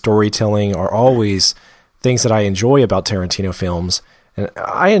playfulness of the storytelling are always things that I enjoy about Tarantino films. And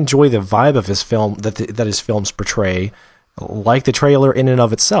I enjoy the vibe of his film that his films portray, like the trailer in and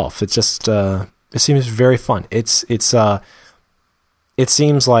of itself. It's just it seems very fun. It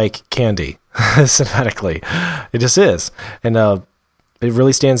seems like candy cinematically. It just is, and it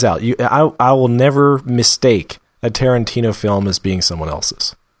really stands out. I will never mistake a Tarantino film as being someone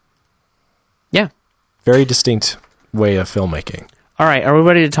else's. Yeah, very distinct way of filmmaking. All right, are we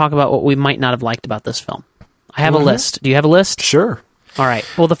ready to talk about what we might not have liked about this film? I have a list. Do you have a list? Sure. All right.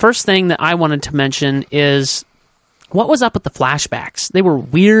 Well, the first thing that I wanted to mention is what was up with the flashbacks. They were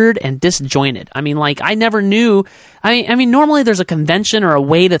weird and disjointed. I never knew. Normally there's a convention or a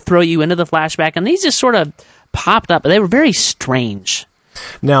way to throw you into the flashback, and these just sort of popped up. They were very strange.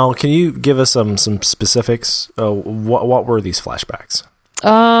 Now, can you give us some specifics? What were these flashbacks?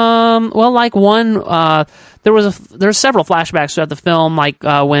 Well, like one, there were several flashbacks throughout the film, like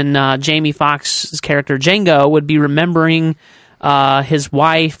when Jamie Foxx's character Django would be remembering his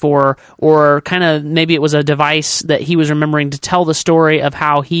wife, or kind of maybe it was a device that he was remembering to tell the story of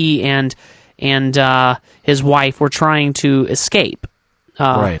how he and his wife were trying to escape.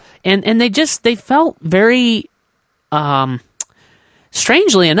 Right. And they felt very,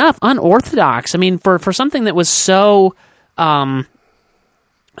 strangely enough, unorthodox. I mean, for something that was so, so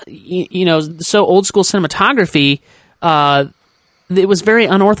old school cinematography, it was very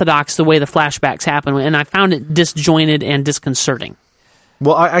unorthodox the way the flashbacks happened, and I found it disjointed and disconcerting.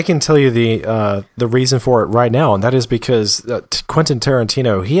 Well, I can tell you the reason for it right now, and that is because Quentin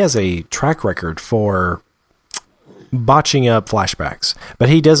Tarantino, he has a track record for botching up flashbacks, but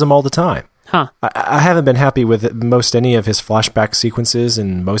he does them all the time. Huh. I haven't been happy with most any of his flashback sequences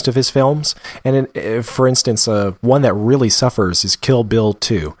in most of his films, and for instance, one that really suffers is Kill Bill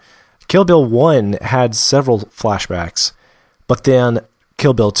 2. Kill Bill 1 had several flashbacks, but then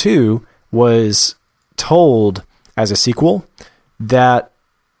Kill Bill 2 was told as a sequel that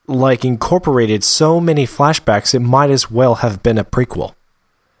incorporated so many flashbacks it might as well have been a prequel.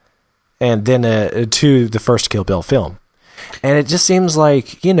 And then to the first Kill Bill film. And it just seems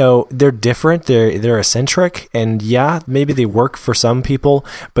like, they're different, they're eccentric, and yeah, maybe they work for some people,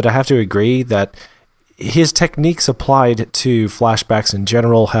 but I have to agree that his techniques applied to flashbacks in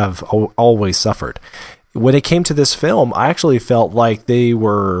general have always suffered. When it came to this film, I actually felt like they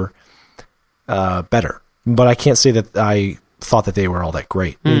were better, but I can't say that I thought that they were all that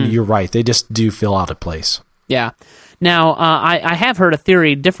great. You're right, they just do feel out of place. Yeah. Now, I have heard a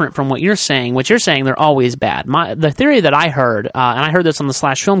theory different from what you're saying. What you're saying, they're always bad. The theory that I heard, and I heard this on the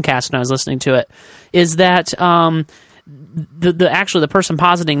Slash Filmcast when I was listening to it, is that the person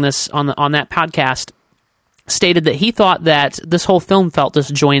positing this on that podcast stated that he thought that this whole film felt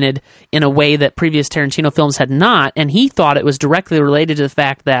disjointed in a way that previous Tarantino films had not, and he thought it was directly related to the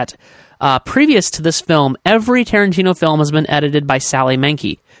fact that previous to this film, every Tarantino film has been edited by Sally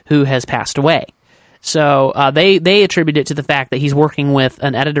Menke, who has passed away. So they attribute it to the fact that he's working with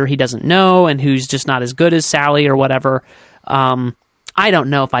an editor he doesn't know and who's just not as good as Sally or whatever. I don't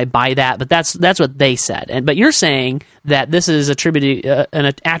know if I buy that, but that's what they said. But you're saying that this is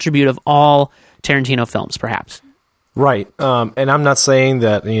an attribute of all Tarantino films, perhaps. Right. And I'm not saying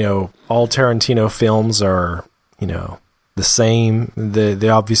that all Tarantino films are the same. They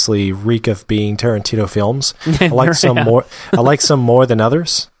obviously reek of being Tarantino films. I like some more. I like some more than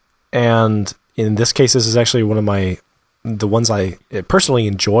others, and in this case, this is actually one of the ones I personally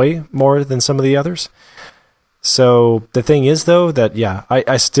enjoy more than some of the others. So the thing is, though, that, yeah,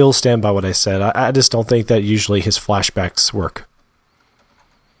 I still stand by what I said. I just don't think that usually his flashbacks work.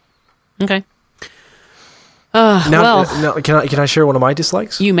 Okay. Now, can I share one of my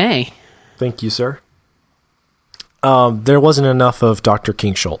dislikes? You may. Thank you, sir. There wasn't enough of Dr.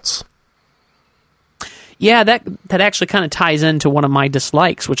 King Schultz. Yeah, that actually kind of ties into one of my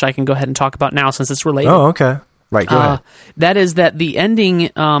dislikes, which I can go ahead and talk about now since it's related. Oh, okay. Right, go ahead. That is that the ending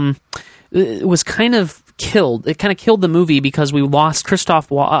was kind of killed. It kind of killed the movie because we lost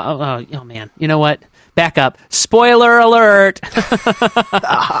Christoph Waltz. Oh, man. You know what? Back up. Spoiler alert!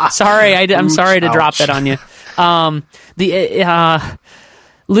 Sorry, I'm sorry to drop that on you.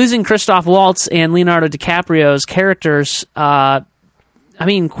 Losing Christoph Waltz and Leonardo DiCaprio's characters,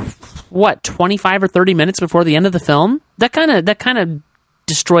 25 or 30 minutes before the end of the film? That kind of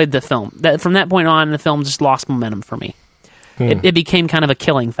destroyed the film. From that point on, the film just lost momentum for me. It became kind of a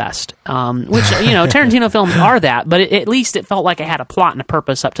killing fest, which Tarantino films are that, but at least it felt like it had a plot and a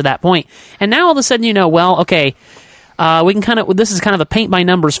purpose up to that point. And now all of a sudden, we can this is kind of a paint by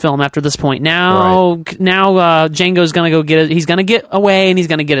numbers film after this point. Now Django's gonna go get it. He's gonna get away and he's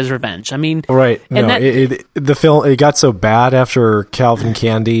gonna get his revenge. I mean, right? The film got so bad after Calvin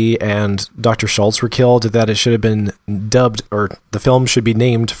Candy and Dr. Schultz were killed that it should have been dubbed, or the film should be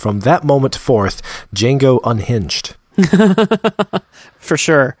named from that moment forth, Django Unhinged. For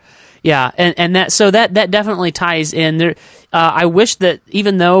sure. Yeah, and that definitely ties in there. I wish that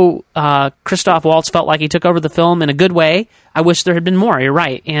even though Christoph Waltz felt like he took over the film in a good way, I wish there had been more. You're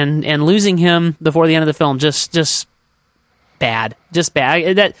right, and losing him before the end of the film just bad, just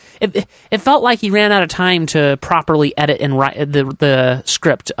bad. It felt like he ran out of time to properly edit and write the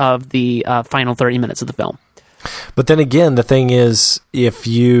script of the final 30 minutes of the film. But then again, the thing is, if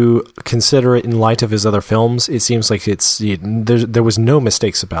you consider it in light of his other films, it seems like there was no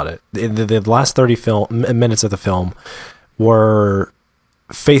mistakes about it. The last 30 minutes of the film were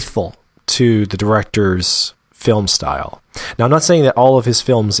faithful to the director's film style. Now, I'm not saying that all of his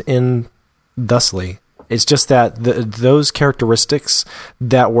films end thusly. It's just that those characteristics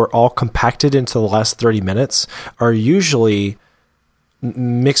that were all compacted into the last 30 minutes are usually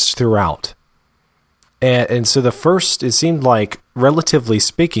mixed throughout. And so it seemed like, relatively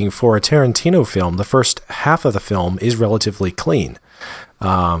speaking, for a Tarantino film, the first half of the film is relatively clean.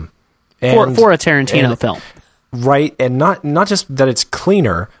 For a Tarantino film. Right, and not just that it's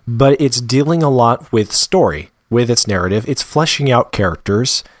cleaner, but it's dealing a lot with story, with its narrative. It's fleshing out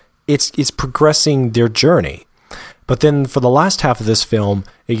characters. It's progressing their journey. But then for the last half of this film,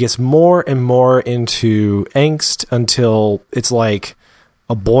 it gets more and more into angst until it's like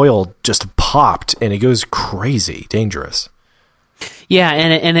a boil just popped and it goes crazy, dangerous. Yeah,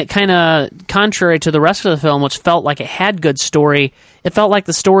 and it kind of, contrary to the rest of the film, which felt like it had good story, it felt like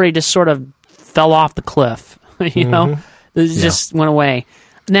the story just sort of fell off the cliff. You know? It just went away.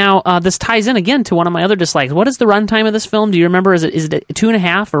 Now, this ties in again to one of my other dislikes. What is the runtime of this film? Do you remember? Is it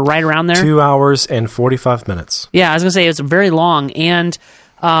 2.5 or right around there? 2 hours and 45 minutes. Yeah, I was going to say it's very long and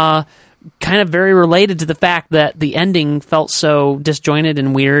kind of very related to the fact that the ending felt so disjointed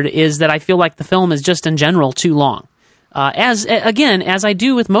and weird is that I feel like the film is just in general too long. As I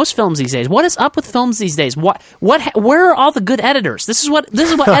do with most films these days. What is up with films these days? Where are all the good editors? This is what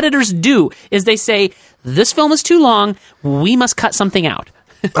editors do, is they say, this film is too long, we must cut something out.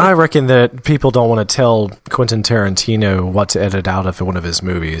 I reckon that people don't want to tell Quentin Tarantino what to edit out of one of his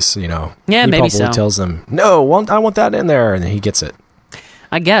movies, you know. Yeah, maybe so. He probably tells them, no, I want that in there, and he gets it.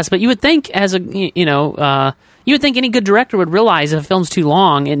 I guess, but you would think you would think any good director would realize if a film's too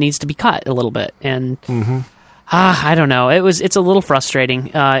long, it needs to be cut a little bit, and I don't know. It's a little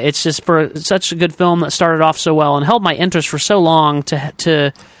frustrating. It's just for such a good film that started off so well and held my interest for so long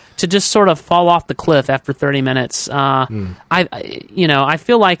to just sort of fall off the cliff after 30 minutes. I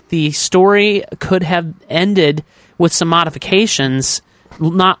feel like the story could have ended with some modifications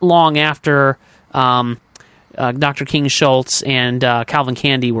not long after Dr. King Schultz and Calvin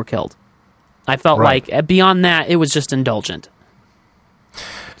Candy were killed. I felt like beyond that, it was just indulgent.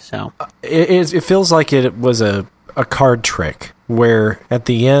 So it feels like it was a card trick where at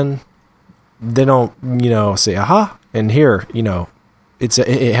the end they don't say aha, and here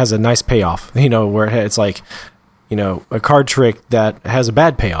it has a nice payoff, where it's like a card trick that has a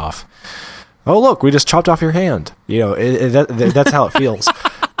bad payoff. Oh look, we just chopped off your hand. That's how it feels.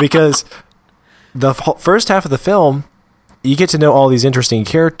 Because the first half of the film, you get to know all these interesting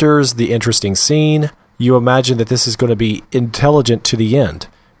characters, the interesting scene. You imagine that this is going to be intelligent to the end,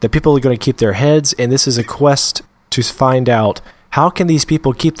 that people are going to keep their heads, and this is a quest to find out how can these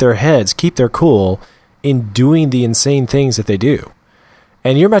people keep their heads, keep their cool in doing the insane things that they do.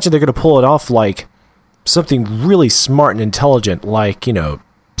 And you imagine they're going to pull it off like something really smart and intelligent, like,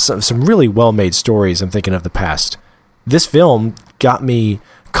 some really well-made stories. I'm thinking of the past. This film got me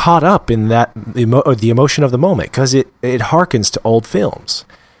caught up in that the emotion of the moment because it harkens to old films.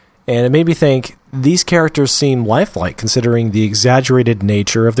 And it made me think, these characters seem lifelike considering the exaggerated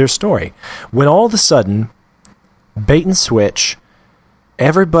nature of their story. When all of a sudden, bait and switch,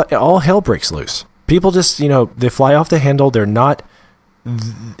 all hell breaks loose. People just, they fly off the handle. They're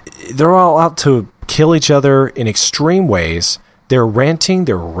all out to kill each other in extreme ways. They're ranting,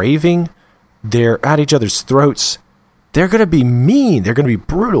 they're raving, they're at each other's throats. They're going to be mean. They're going to be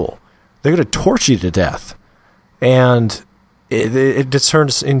brutal. They're going to torture you to death. And it just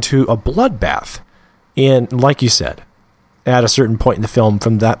turns into a bloodbath. And like you said, at a certain point in the film,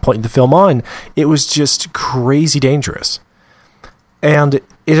 from that point in the film on, it was just crazy dangerous. And it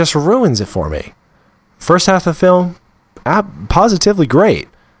just ruins it for me. First half of the film, positively great.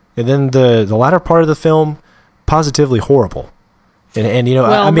 And then the latter part of the film, positively horrible. And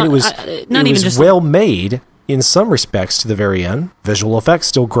it was well made in some respects to the very end. Visual effects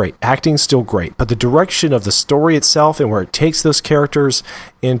still great, acting still great, but the direction of the story itself and where it takes those characters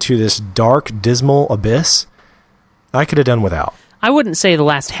into this dark, dismal abyss, I could have done without. I wouldn't say the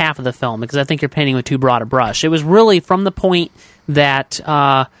last half of the film because I think you're painting with too broad a brush. It was really from the point that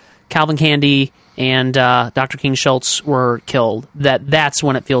Calvin Candy and Dr. King Schultz were killed, that's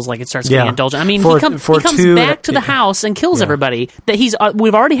when it feels like it starts getting indulgent. I mean, he comes back to the house and kills everybody. That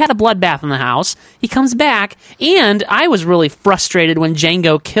we've already had a bloodbath in the house. He comes back, and I was really frustrated when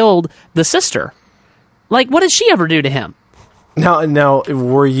Django killed the sister. Like, what did she ever do to him? Now,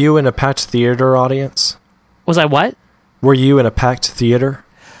 were you in a packed theater audience? Was I what? Were you in a packed theater?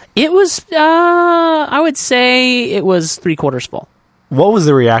 It was, I would say it was 3/4 full. What was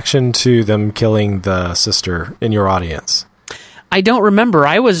the reaction to them killing the sister in your audience? I don't remember.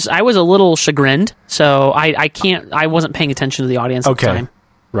 I was a little chagrined, so I wasn't paying attention to the audience at the time.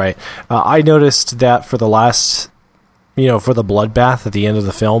 Right. I noticed that for the last, for the bloodbath at the end of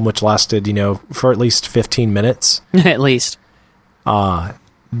the film, which lasted, for at least 15 minutes. At least.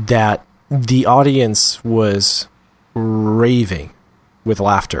 That the audience was raving with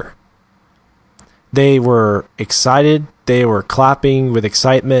laughter. They were excited. They were clapping with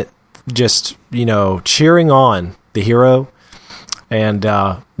excitement, just, cheering on the hero. And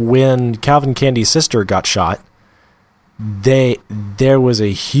when Calvin Candy's sister got shot, there was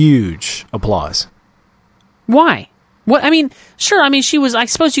a huge applause. Why? What? I mean, sure. I mean, she was. I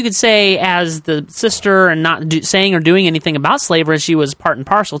suppose you could say, as the sister, and not saying or doing anything about slavery, she was part and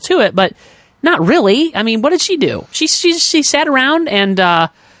parcel to it. But not really. I mean, what did she do? She sat around and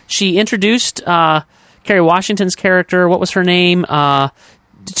she introduced Kerry Washington's character. What was her name?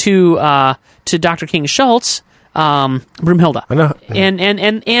 To Dr. King Schultz. Broomhilda. I know.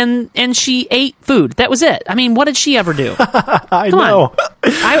 And she ate food. That was it. I mean, what did she ever do? I know.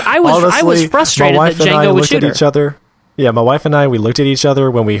 I was frustrated that Django would shoot her. Each other. Yeah, my wife and I, we looked at each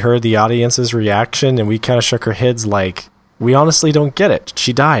other when we heard the audience's reaction, and we kind of shook our heads like, we honestly don't get it.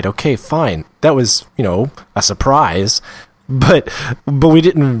 She died. Okay, fine. That was, a surprise. But we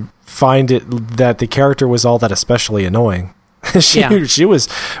didn't find it that the character was all that especially annoying. She was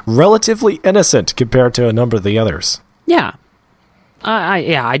relatively innocent compared to a number of the others. Yeah.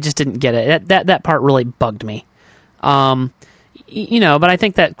 I just didn't get it. That part really bugged me. But I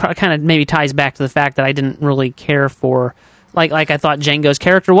think that kind of maybe ties back to the fact that I didn't really care for, like I thought Django's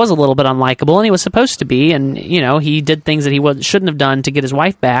character was a little bit unlikable, and he was supposed to be, and, he did things that he shouldn't have done to get his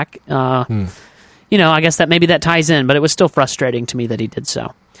wife back. I guess that ties in, but it was still frustrating to me that he did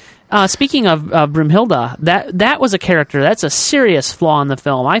so. Speaking of Broomhilda, that was a character, that's a serious flaw in the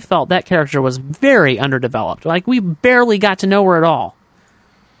film. I felt that character was very underdeveloped. Like, we barely got to know her at all.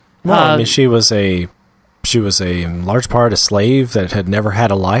 Well, I mean, she was in large part a slave that had never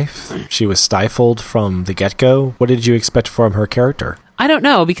had a life. She was stifled from the get-go. What did you expect from her character? I don't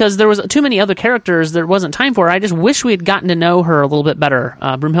know, because there was too many other characters there wasn't time for. I just wish we had gotten to know her a little bit better.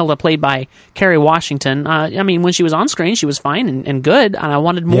 Broomhilda, played by Kerry Washington. I mean, when she was on screen, she was fine and good, and I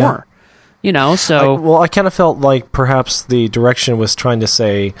wanted more. I kind of felt like perhaps the direction was trying to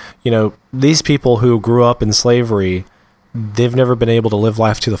say, these people who grew up in slavery, they've never been able to live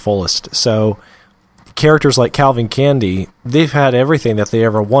life to the fullest. So characters like Calvin Candy, they've had everything that they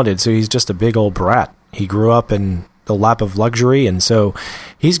ever wanted, so he's just a big old brat. He grew up in the lap of luxury, and so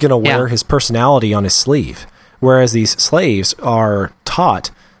he's going to wear his personality on his sleeve. Whereas these slaves are taught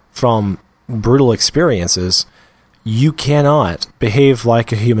from brutal experiences, you cannot behave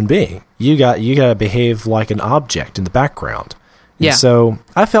like a human being. You got to behave like an object in the background. And so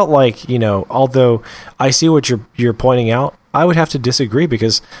I felt like, although I see what you're pointing out, I would have to disagree,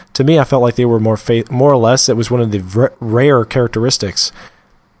 because to me, I felt like they were more or less. It was one of the rare characteristics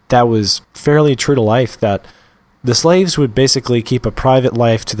that was fairly true to life, that the slaves would basically keep a private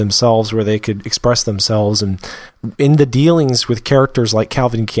life to themselves where they could express themselves. And in the dealings with characters like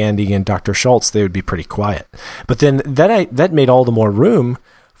Calvin Candy and Dr. Schultz, they would be pretty quiet. But then that made all the more room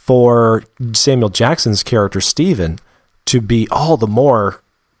for Samuel Jackson's character, Stephen, to be all the more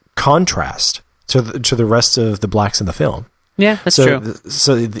contrast to the rest of the blacks in the film. Yeah, that's true.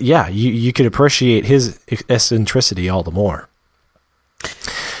 So, you could appreciate his eccentricity all the more.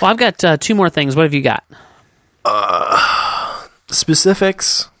 Well, I've got two more things. What have you got?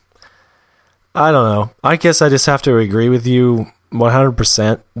 Specifics? I don't know. I guess I just have to agree with you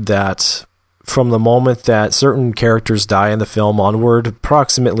 100% that from the moment that certain characters die in the film onward,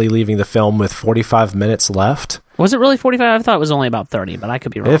 approximately leaving the film with 45 minutes left. Was it really 45? I thought it was only about 30, but I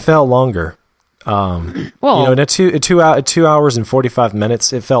could be wrong. It felt longer. In 2 hours and 45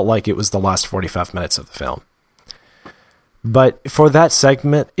 minutes, it felt like it was the last 45 minutes of the film. But for that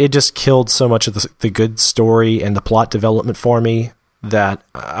segment, it just killed so much of the good story and the plot development for me that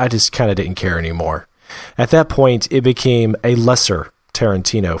I just kind of didn't care anymore. At that point, it became a lesser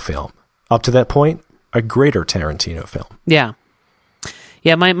Tarantino film. Up to that point, a greater Tarantino film. Yeah.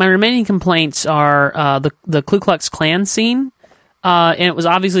 Yeah, my remaining complaints are the Ku Klux Klan scene, and it was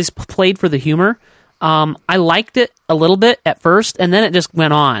obviously played for the humor. I liked it a little bit at first, and then it just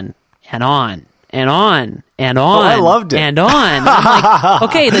went on and on and on and on. Oh, I loved it. And on. I'm like,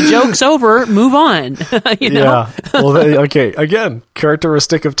 okay, the joke's over, move on. Yeah. Well, okay, again,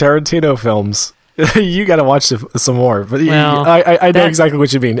 characteristic of Tarantino films. You got to watch some more. But I know exactly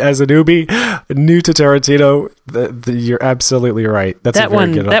what you mean. As a newbie, new to Tarantino, you're absolutely right. That's a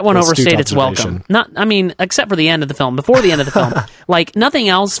very good that one overstayed its welcome. Except for the end of the film. Before the end of the film, like nothing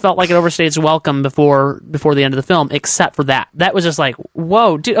else felt like it overstayed its welcome before the end of the film, except for that. That was just like,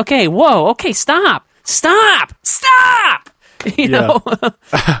 whoa, dude. Okay, stop. You know,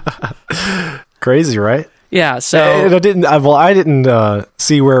 crazy, right? Yeah. So I didn't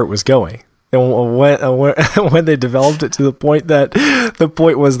see where it was going. And when they developed it to the point that the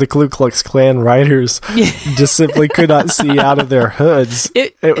point was the Ku Klux Klan riders just simply could not see out of their hoods.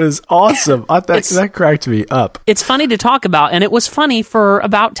 It was awesome. That cracked me up. It's funny to talk about, and it was funny for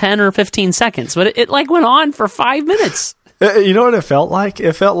about 10 or 15 seconds, but it like went on for 5 minutes. You know what it felt like?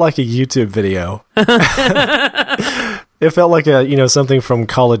 It felt like a YouTube video. It felt like something from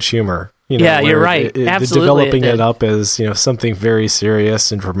College Humor. You're right. Absolutely, developing it up as something very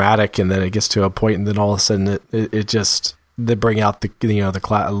serious and dramatic, and then it gets to a point, and then all of a sudden they bring out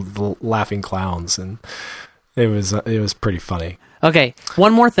the laughing clowns, and it was pretty funny. Okay,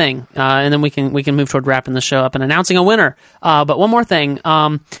 one more thing, and then we can move toward wrapping the show up and announcing a winner. But one more thing,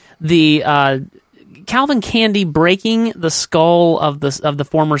 the Calvin Candy breaking the skull of the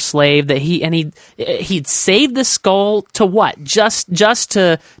former slave that he'd saved the skull to what? Just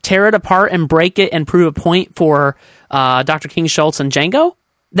to tear it apart and break it and prove a point for Dr. King Schultz and Django?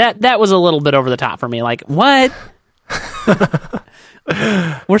 That was a little bit over the top for me. Like, what?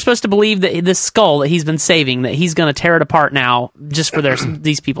 We're supposed to believe that this skull that he's been saving, that he's going to tear it apart now just for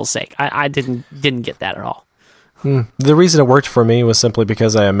these people's sake. I didn't get that at all. The reason it worked for me was simply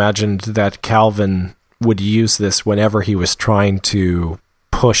because I imagined that Calvin would use this whenever he was trying to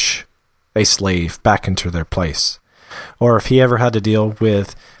push a slave back into their place. Or if he ever had to deal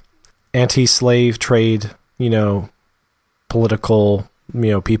with anti-slave trade, political,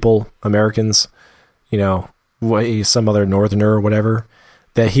 people, Americans, some other northerner or whatever,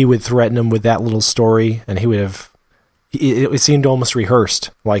 that he would threaten him with that little story, and he would have... It seemed almost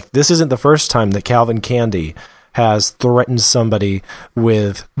rehearsed. Like, this isn't the first time that Calvin Candy has threatened somebody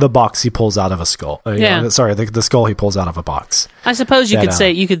with the box he pulls out of a skull. The skull he pulls out of a box. I suppose you could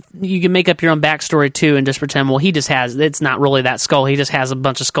say you could make up your own backstory too, and just pretend, well, he just has, it's not really that skull. He just has a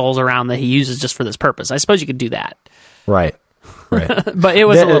bunch of skulls around that he uses just for this purpose. I suppose you could do that. Right. But it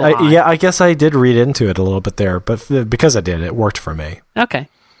was a little odd. I guess I did read into it a little bit there, but because I did, it worked for me. Okay.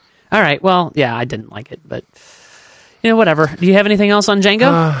 All right. Well, yeah, I didn't like it, but whatever. Do you have anything else on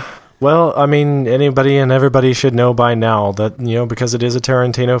Django? Well, I mean, anybody and everybody should know by now that, because it is a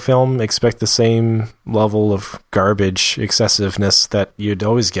Tarantino film, expect the same level of garbage excessiveness that you'd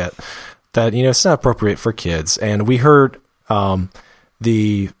always get. That, it's not appropriate for kids. And we heard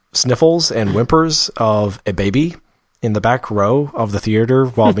the sniffles and whimpers of a baby in the back row of the theater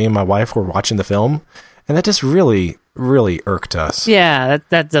while me and my wife were watching the film. And that just really, really irked us. Yeah,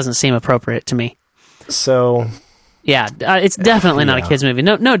 that doesn't seem appropriate to me. So... Yeah, it's definitely not a kids' movie.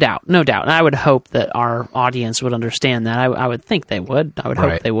 No doubt. And I would hope that our audience would understand that. I would think they would. I would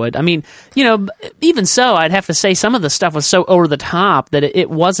hope they would. I mean, even so, I'd have to say some of the stuff was so over the top that it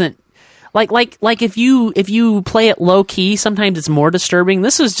wasn't like if you play it low key, sometimes it's more disturbing.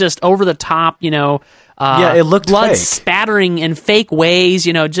 This was just over the top. It looked blood fake. spattering in fake ways,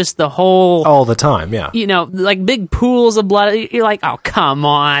 just the whole... All the time, yeah. Like big pools of blood. You're like, oh, come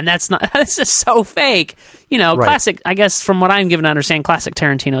on. That's just so fake. Classic, I guess, from what I'm given to understand, classic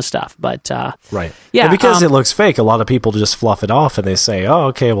Tarantino stuff. But, right. Yeah. And because it looks fake, a lot of people just fluff it off and they say, oh,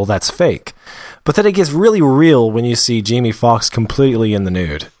 okay, well, that's fake. But then it gets really real when you see Jamie Foxx completely in the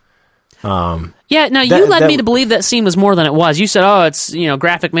nude. You led me to believe that scene was more than it was. You said, oh, it's,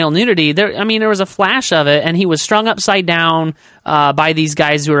 graphic male nudity. There was a flash of it, and he was strung upside down by these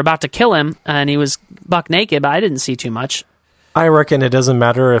guys who were about to kill him, and he was buck naked, but I didn't see too much. I reckon it doesn't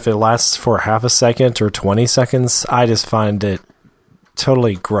matter if it lasts for half a second or 20 seconds. I just find it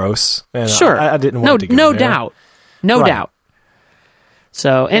totally gross. And sure. I didn't want to go No there. doubt. No doubt.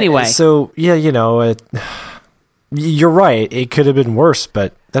 So, anyway. So, yeah, you're right. It could have been worse,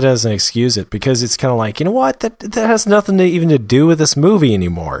 but that doesn't excuse it, because it's kind of like, what? That has nothing to do with this movie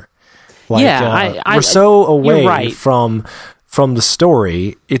anymore. Like, we're so away from the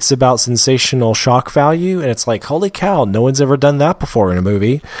story. It's about sensational shock value, and it's like, holy cow, no one's ever done that before in a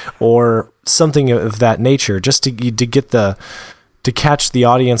movie, or something of that nature, just to catch the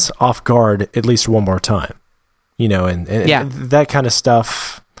audience off guard at least one more time. And that kind of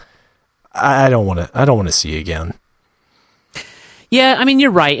stuff, I don't want to see again. Yeah, I mean,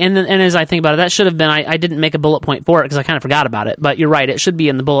 you're right. And as I think about it, that should have been, I didn't make a bullet point for it because I kind of forgot about it. But you're right. It should be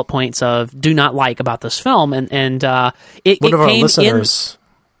in the bullet points of do not like about this film. And one of our listeners,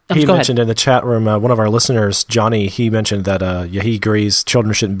 he mentioned in the chat room, one of our listeners, Johnny, he mentioned that, he agrees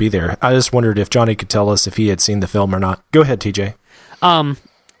children shouldn't be there. I just wondered if Johnny could tell us if he had seen the film or not. Go ahead, TJ.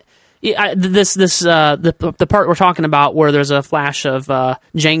 The part we're talking about where there's a flash of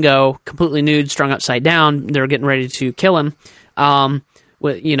Django completely nude, strung upside down. They're getting ready to kill him.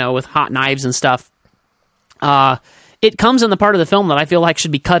 With hot knives and stuff. It comes in the part of the film that I feel like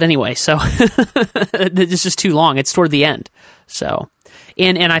should be cut anyway, so it's just too long. It's toward the end. So,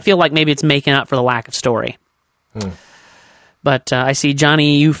 and I feel like maybe it's making up for the lack of story. But I see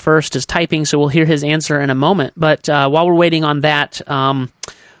Johnny U First is typing, so we'll hear his answer in a moment. But while we're waiting on that,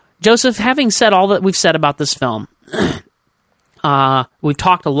 Joseph, having said all that we've said about this film, we've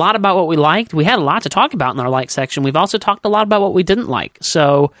talked a lot about what we liked. We had a lot to talk about in our like section. We've also talked a lot about what we didn't like.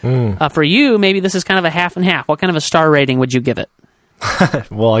 So for you, maybe this is kind of a half and half. What kind of a star rating would you give it?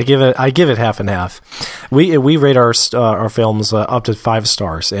 Well, I give it half and half. We rate our films up to 5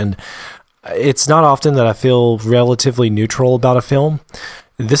 stars, and it's not often that I feel relatively neutral about a film.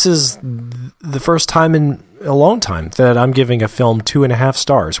 This is the first time in a long time that I'm giving a film 2.5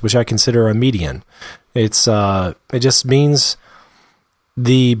 stars, which I consider a median. It just means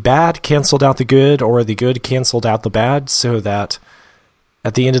the bad canceled out the good, or the good canceled out the bad, so that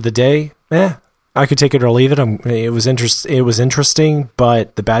at the end of the day, I could take it or leave it. It was interesting,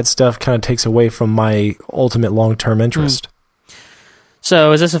 but the bad stuff kind of takes away from my ultimate long-term interest.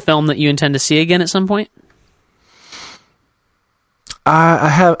 So, is this a film that you intend to see again at some point? I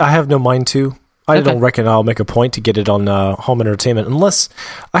have no mind to. I don't reckon I'll make a point to get it on home entertainment, unless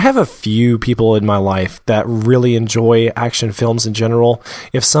I have a few people in my life that really enjoy action films in general.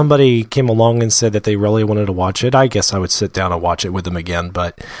 If somebody came along and said that they really wanted to watch it, I guess I would sit down and watch it with them again,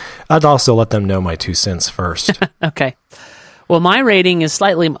 but I'd also let them know my 2 cents first. Okay. Well, my rating is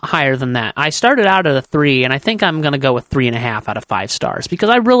slightly higher than that. I started out at a 3, and I think I'm going to go with 3.5 out of 5 stars, because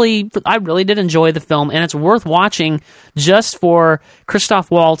I really did enjoy the film, and it's worth watching just for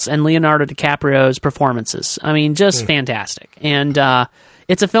Christoph Waltz and Leonardo DiCaprio's performances. I mean, just fantastic. And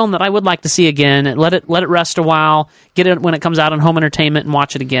it's a film that I would like to see again. Let it rest a while. Get it when it comes out on home entertainment and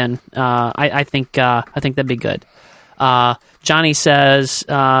watch it again. I think that'd be good. Johnny says,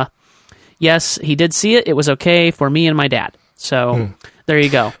 yes, he did see it. It was okay for me and my dad. So there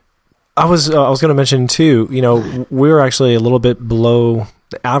you go. I was going to mention too. We're actually a little bit below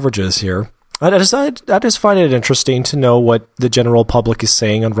the averages here. I just find it interesting to know what the general public is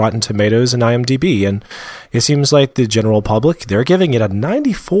saying on Rotten Tomatoes and IMDb, and it seems like the general public, they're giving it a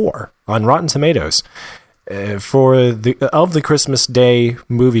 94 on Rotten Tomatoes. For the Christmas Day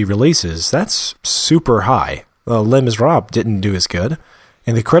movie releases, that's super high. Les Miserables didn't do as good,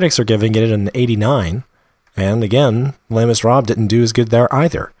 and the critics are giving it an 89. And again, Les Miserables didn't do as good there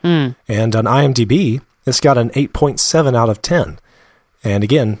either. And on IMDb, it's got an 8.7 out of 10. And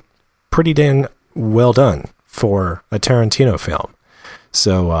again, pretty dang well done for a Tarantino film.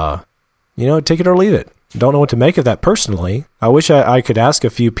 So, take it or leave it. Don't know what to make of that personally. I wish I could ask a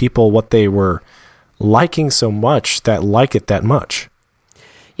few people what they were liking so much that like it that much.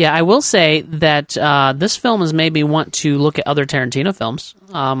 Yeah, I will say that this film has made me want to look at other Tarantino films.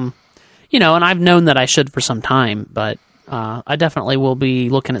 And I've known that I should for some time, but I definitely will be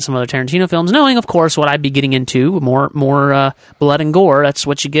looking at some other Tarantino films, knowing, of course, what I'd be getting into, more blood and gore. That's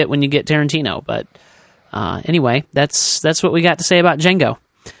what you get when you get Tarantino. But anyway, that's what we got to say about Django.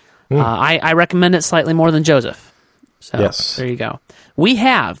 I recommend it slightly more than Joseph. So yes. There you go. We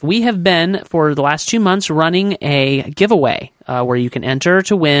have been, for the last 2 months, running a giveaway where you can enter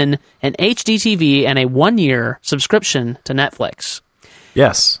to win an HD TV and a 1-year subscription to Netflix.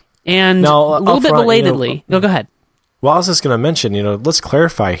 Yes. And now, a little bit belatedly, go ahead. Well, I was just going to mention, let's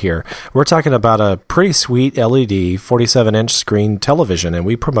clarify here. We're talking about a pretty sweet LED 47-inch screen television, and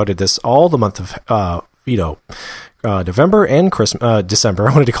we promoted this all the month of, November and December.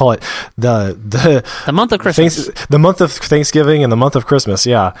 I wanted to call it the month of Christmas. The month of Thanksgiving and the month of Christmas,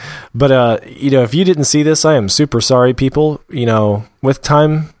 yeah. But, if you didn't see this, I am super sorry, people. With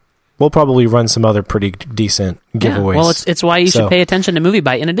time, we'll probably run some other pretty decent giveaways. Well, it's why you should pay attention to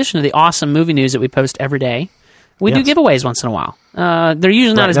MovieByte. In addition to the awesome movie news that we post every day, we do giveaways once in a while. They're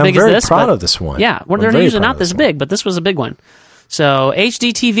usually not as big as this. I'm very proud of this one. Yeah, they're usually not this big, but this was a big one. So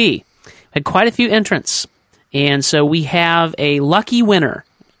HDTV had quite a few entrants, and so we have a lucky winner.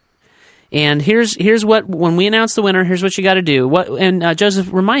 And here's what, when we announce the winner, here's what you got to do.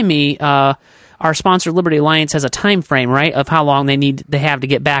 Joseph, remind me. Our sponsor, Liberty Alliance, has a time frame, right, of how long they have to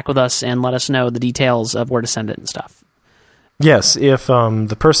get back with us and let us know the details of where to send it and stuff. Yes, if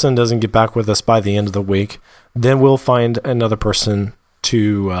the person doesn't get back with us by the end of the week, then we'll find another person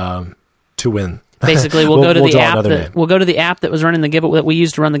to win. Basically, we'll go to the app. We'll go to the app that was running the giveaway that we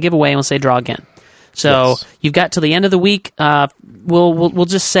used to run the giveaway, and we'll say draw again. So you've got till the end of the week. We'll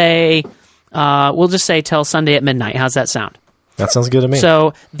just say till Sunday at midnight. How's that sound? That sounds good to me.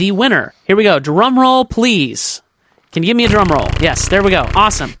 So, the winner. Here we go. Drum roll, please. Can you give me a drum roll? Yes, there we go.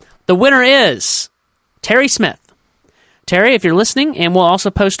 Awesome. The winner is Terry Smith. Terry, if you're listening, and we'll also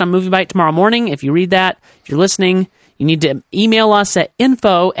post on MovieByte tomorrow morning. If you read that, if you're listening, You need to email us at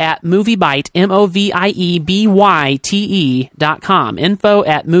info@MovieByte, MovieByte.com,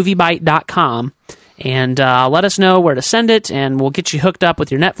 info@MovieByte.com, and let us know where to send it, and we'll get you hooked up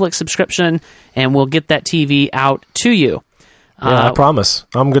with your Netflix subscription, and we'll get that TV out to you. Yeah, I promise.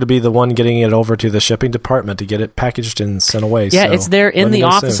 I'm going to be the one getting it over to the shipping department to get it packaged and sent away. Yeah, so it's there in the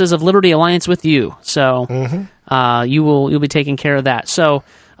offices of Liberty Alliance with you, so you'll be taking care of that. So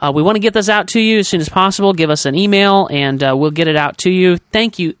we want to get this out to you as soon as possible. Give us an email, and we'll get it out to you.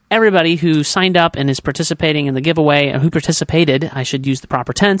 Thank you, everybody who signed up and is participating in the giveaway, or who participated, I should use the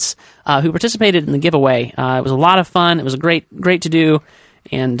proper tense, who participated in the giveaway. It was a lot of fun. It was great to do.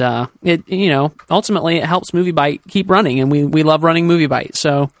 And it ultimately it helps MovieByte keep running, and we love running MovieByte.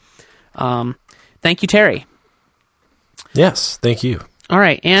 So, thank you, Terry. Yes, thank you. All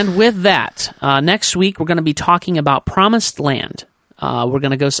right, and with that, next week we're going to be talking about Promised Land. We're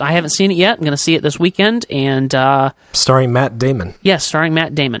going to go. I haven't seen it yet. I'm going to see it this weekend, and starring Matt Damon. Yes, starring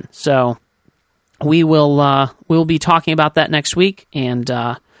Matt Damon. So we'll be talking about that next week, and.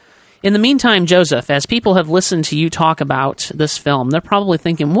 In the meantime, Joseph, as people have listened to you talk about this film, they're probably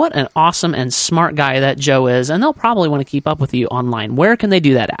thinking, what an awesome and smart guy that Joe is, and they'll probably want to keep up with you online. Where can they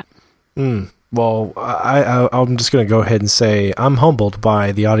do that at? Well, I'm just going to go ahead and say I'm humbled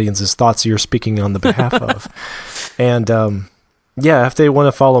by the audience's thoughts you're speaking on the behalf of. And, if they want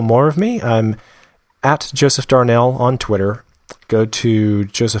to follow more of me, I'm at Joseph Darnell on Twitter. Go to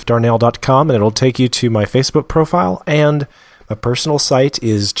josephdarnell.com, and it'll take you to my Facebook profile, and my personal site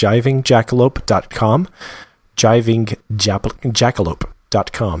is jivingjackalope.com,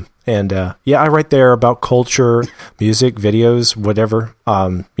 jivingjackalope.com. And, I write there about culture, music, videos, whatever,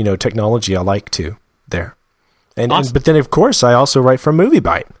 technology I like to there. And, awesome. But then, of course, I also write for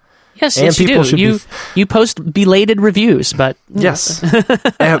MovieByte. Yes, you do. You post belated reviews, but... Yes.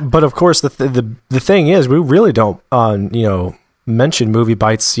 But, of course, the thing is, we really don't, mention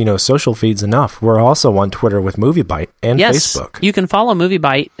MovieByte's social feeds enough. We're also on Twitter with MovieByte and Facebook. You can follow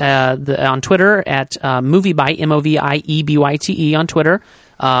MovieByte on Twitter at MovieByte, MovieByte on Twitter,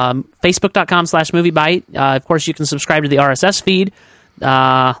 Facebook.com/MovieByte. Of course, you can subscribe to the RSS feed.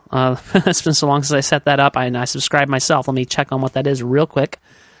 It's been so long since I set that up, and I subscribe myself. Let me check on what that is real quick.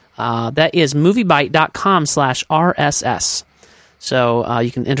 That is MovieByte.com/RSS. So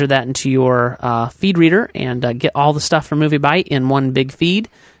you can enter that into your feed reader and get all the stuff from MovieByte in one big feed,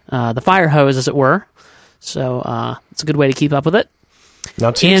 the fire hose, as it were. So it's a good way to keep up with it.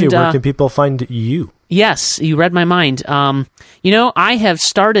 Now, TJ, where can people find you? Yes, you read my mind. I have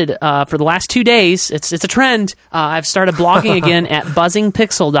started, for the last 2 days, it's a trend, I've started blogging again at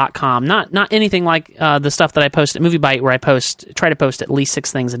buzzingpixel.com. Not anything like the stuff that I post at MovieByte, where I try to post at least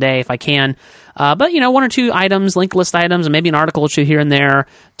 6 things a day if I can. But, 1 or 2 items, link list items, and maybe an article or two here and there,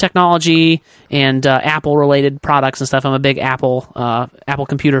 technology and Apple-related products and stuff. I'm a big Apple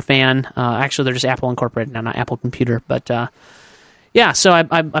computer fan. Actually, they're just Apple Incorporated now, not Apple Computer, but... so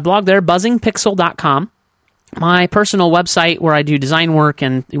I blog there, buzzingpixel.com. My personal website where I do design work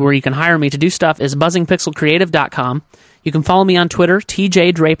and where you can hire me to do stuff is buzzingpixelcreative.com. You can follow me on Twitter,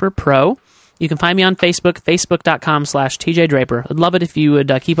 TJ Draper Pro. You can find me on Facebook, facebook.com/TJ Draper. I'd love it if you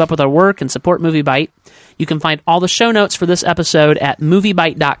would keep up with our work and support MovieByte. You can find all the show notes for this episode at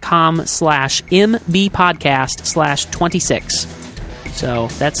moviebyte.com/mbpodcast/26. So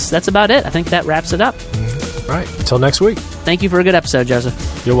that's about it. I think that wraps it up. All right. Until next week. Thank you for a good episode,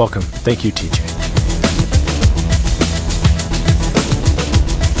 Joseph. You're welcome. Thank you, TJ.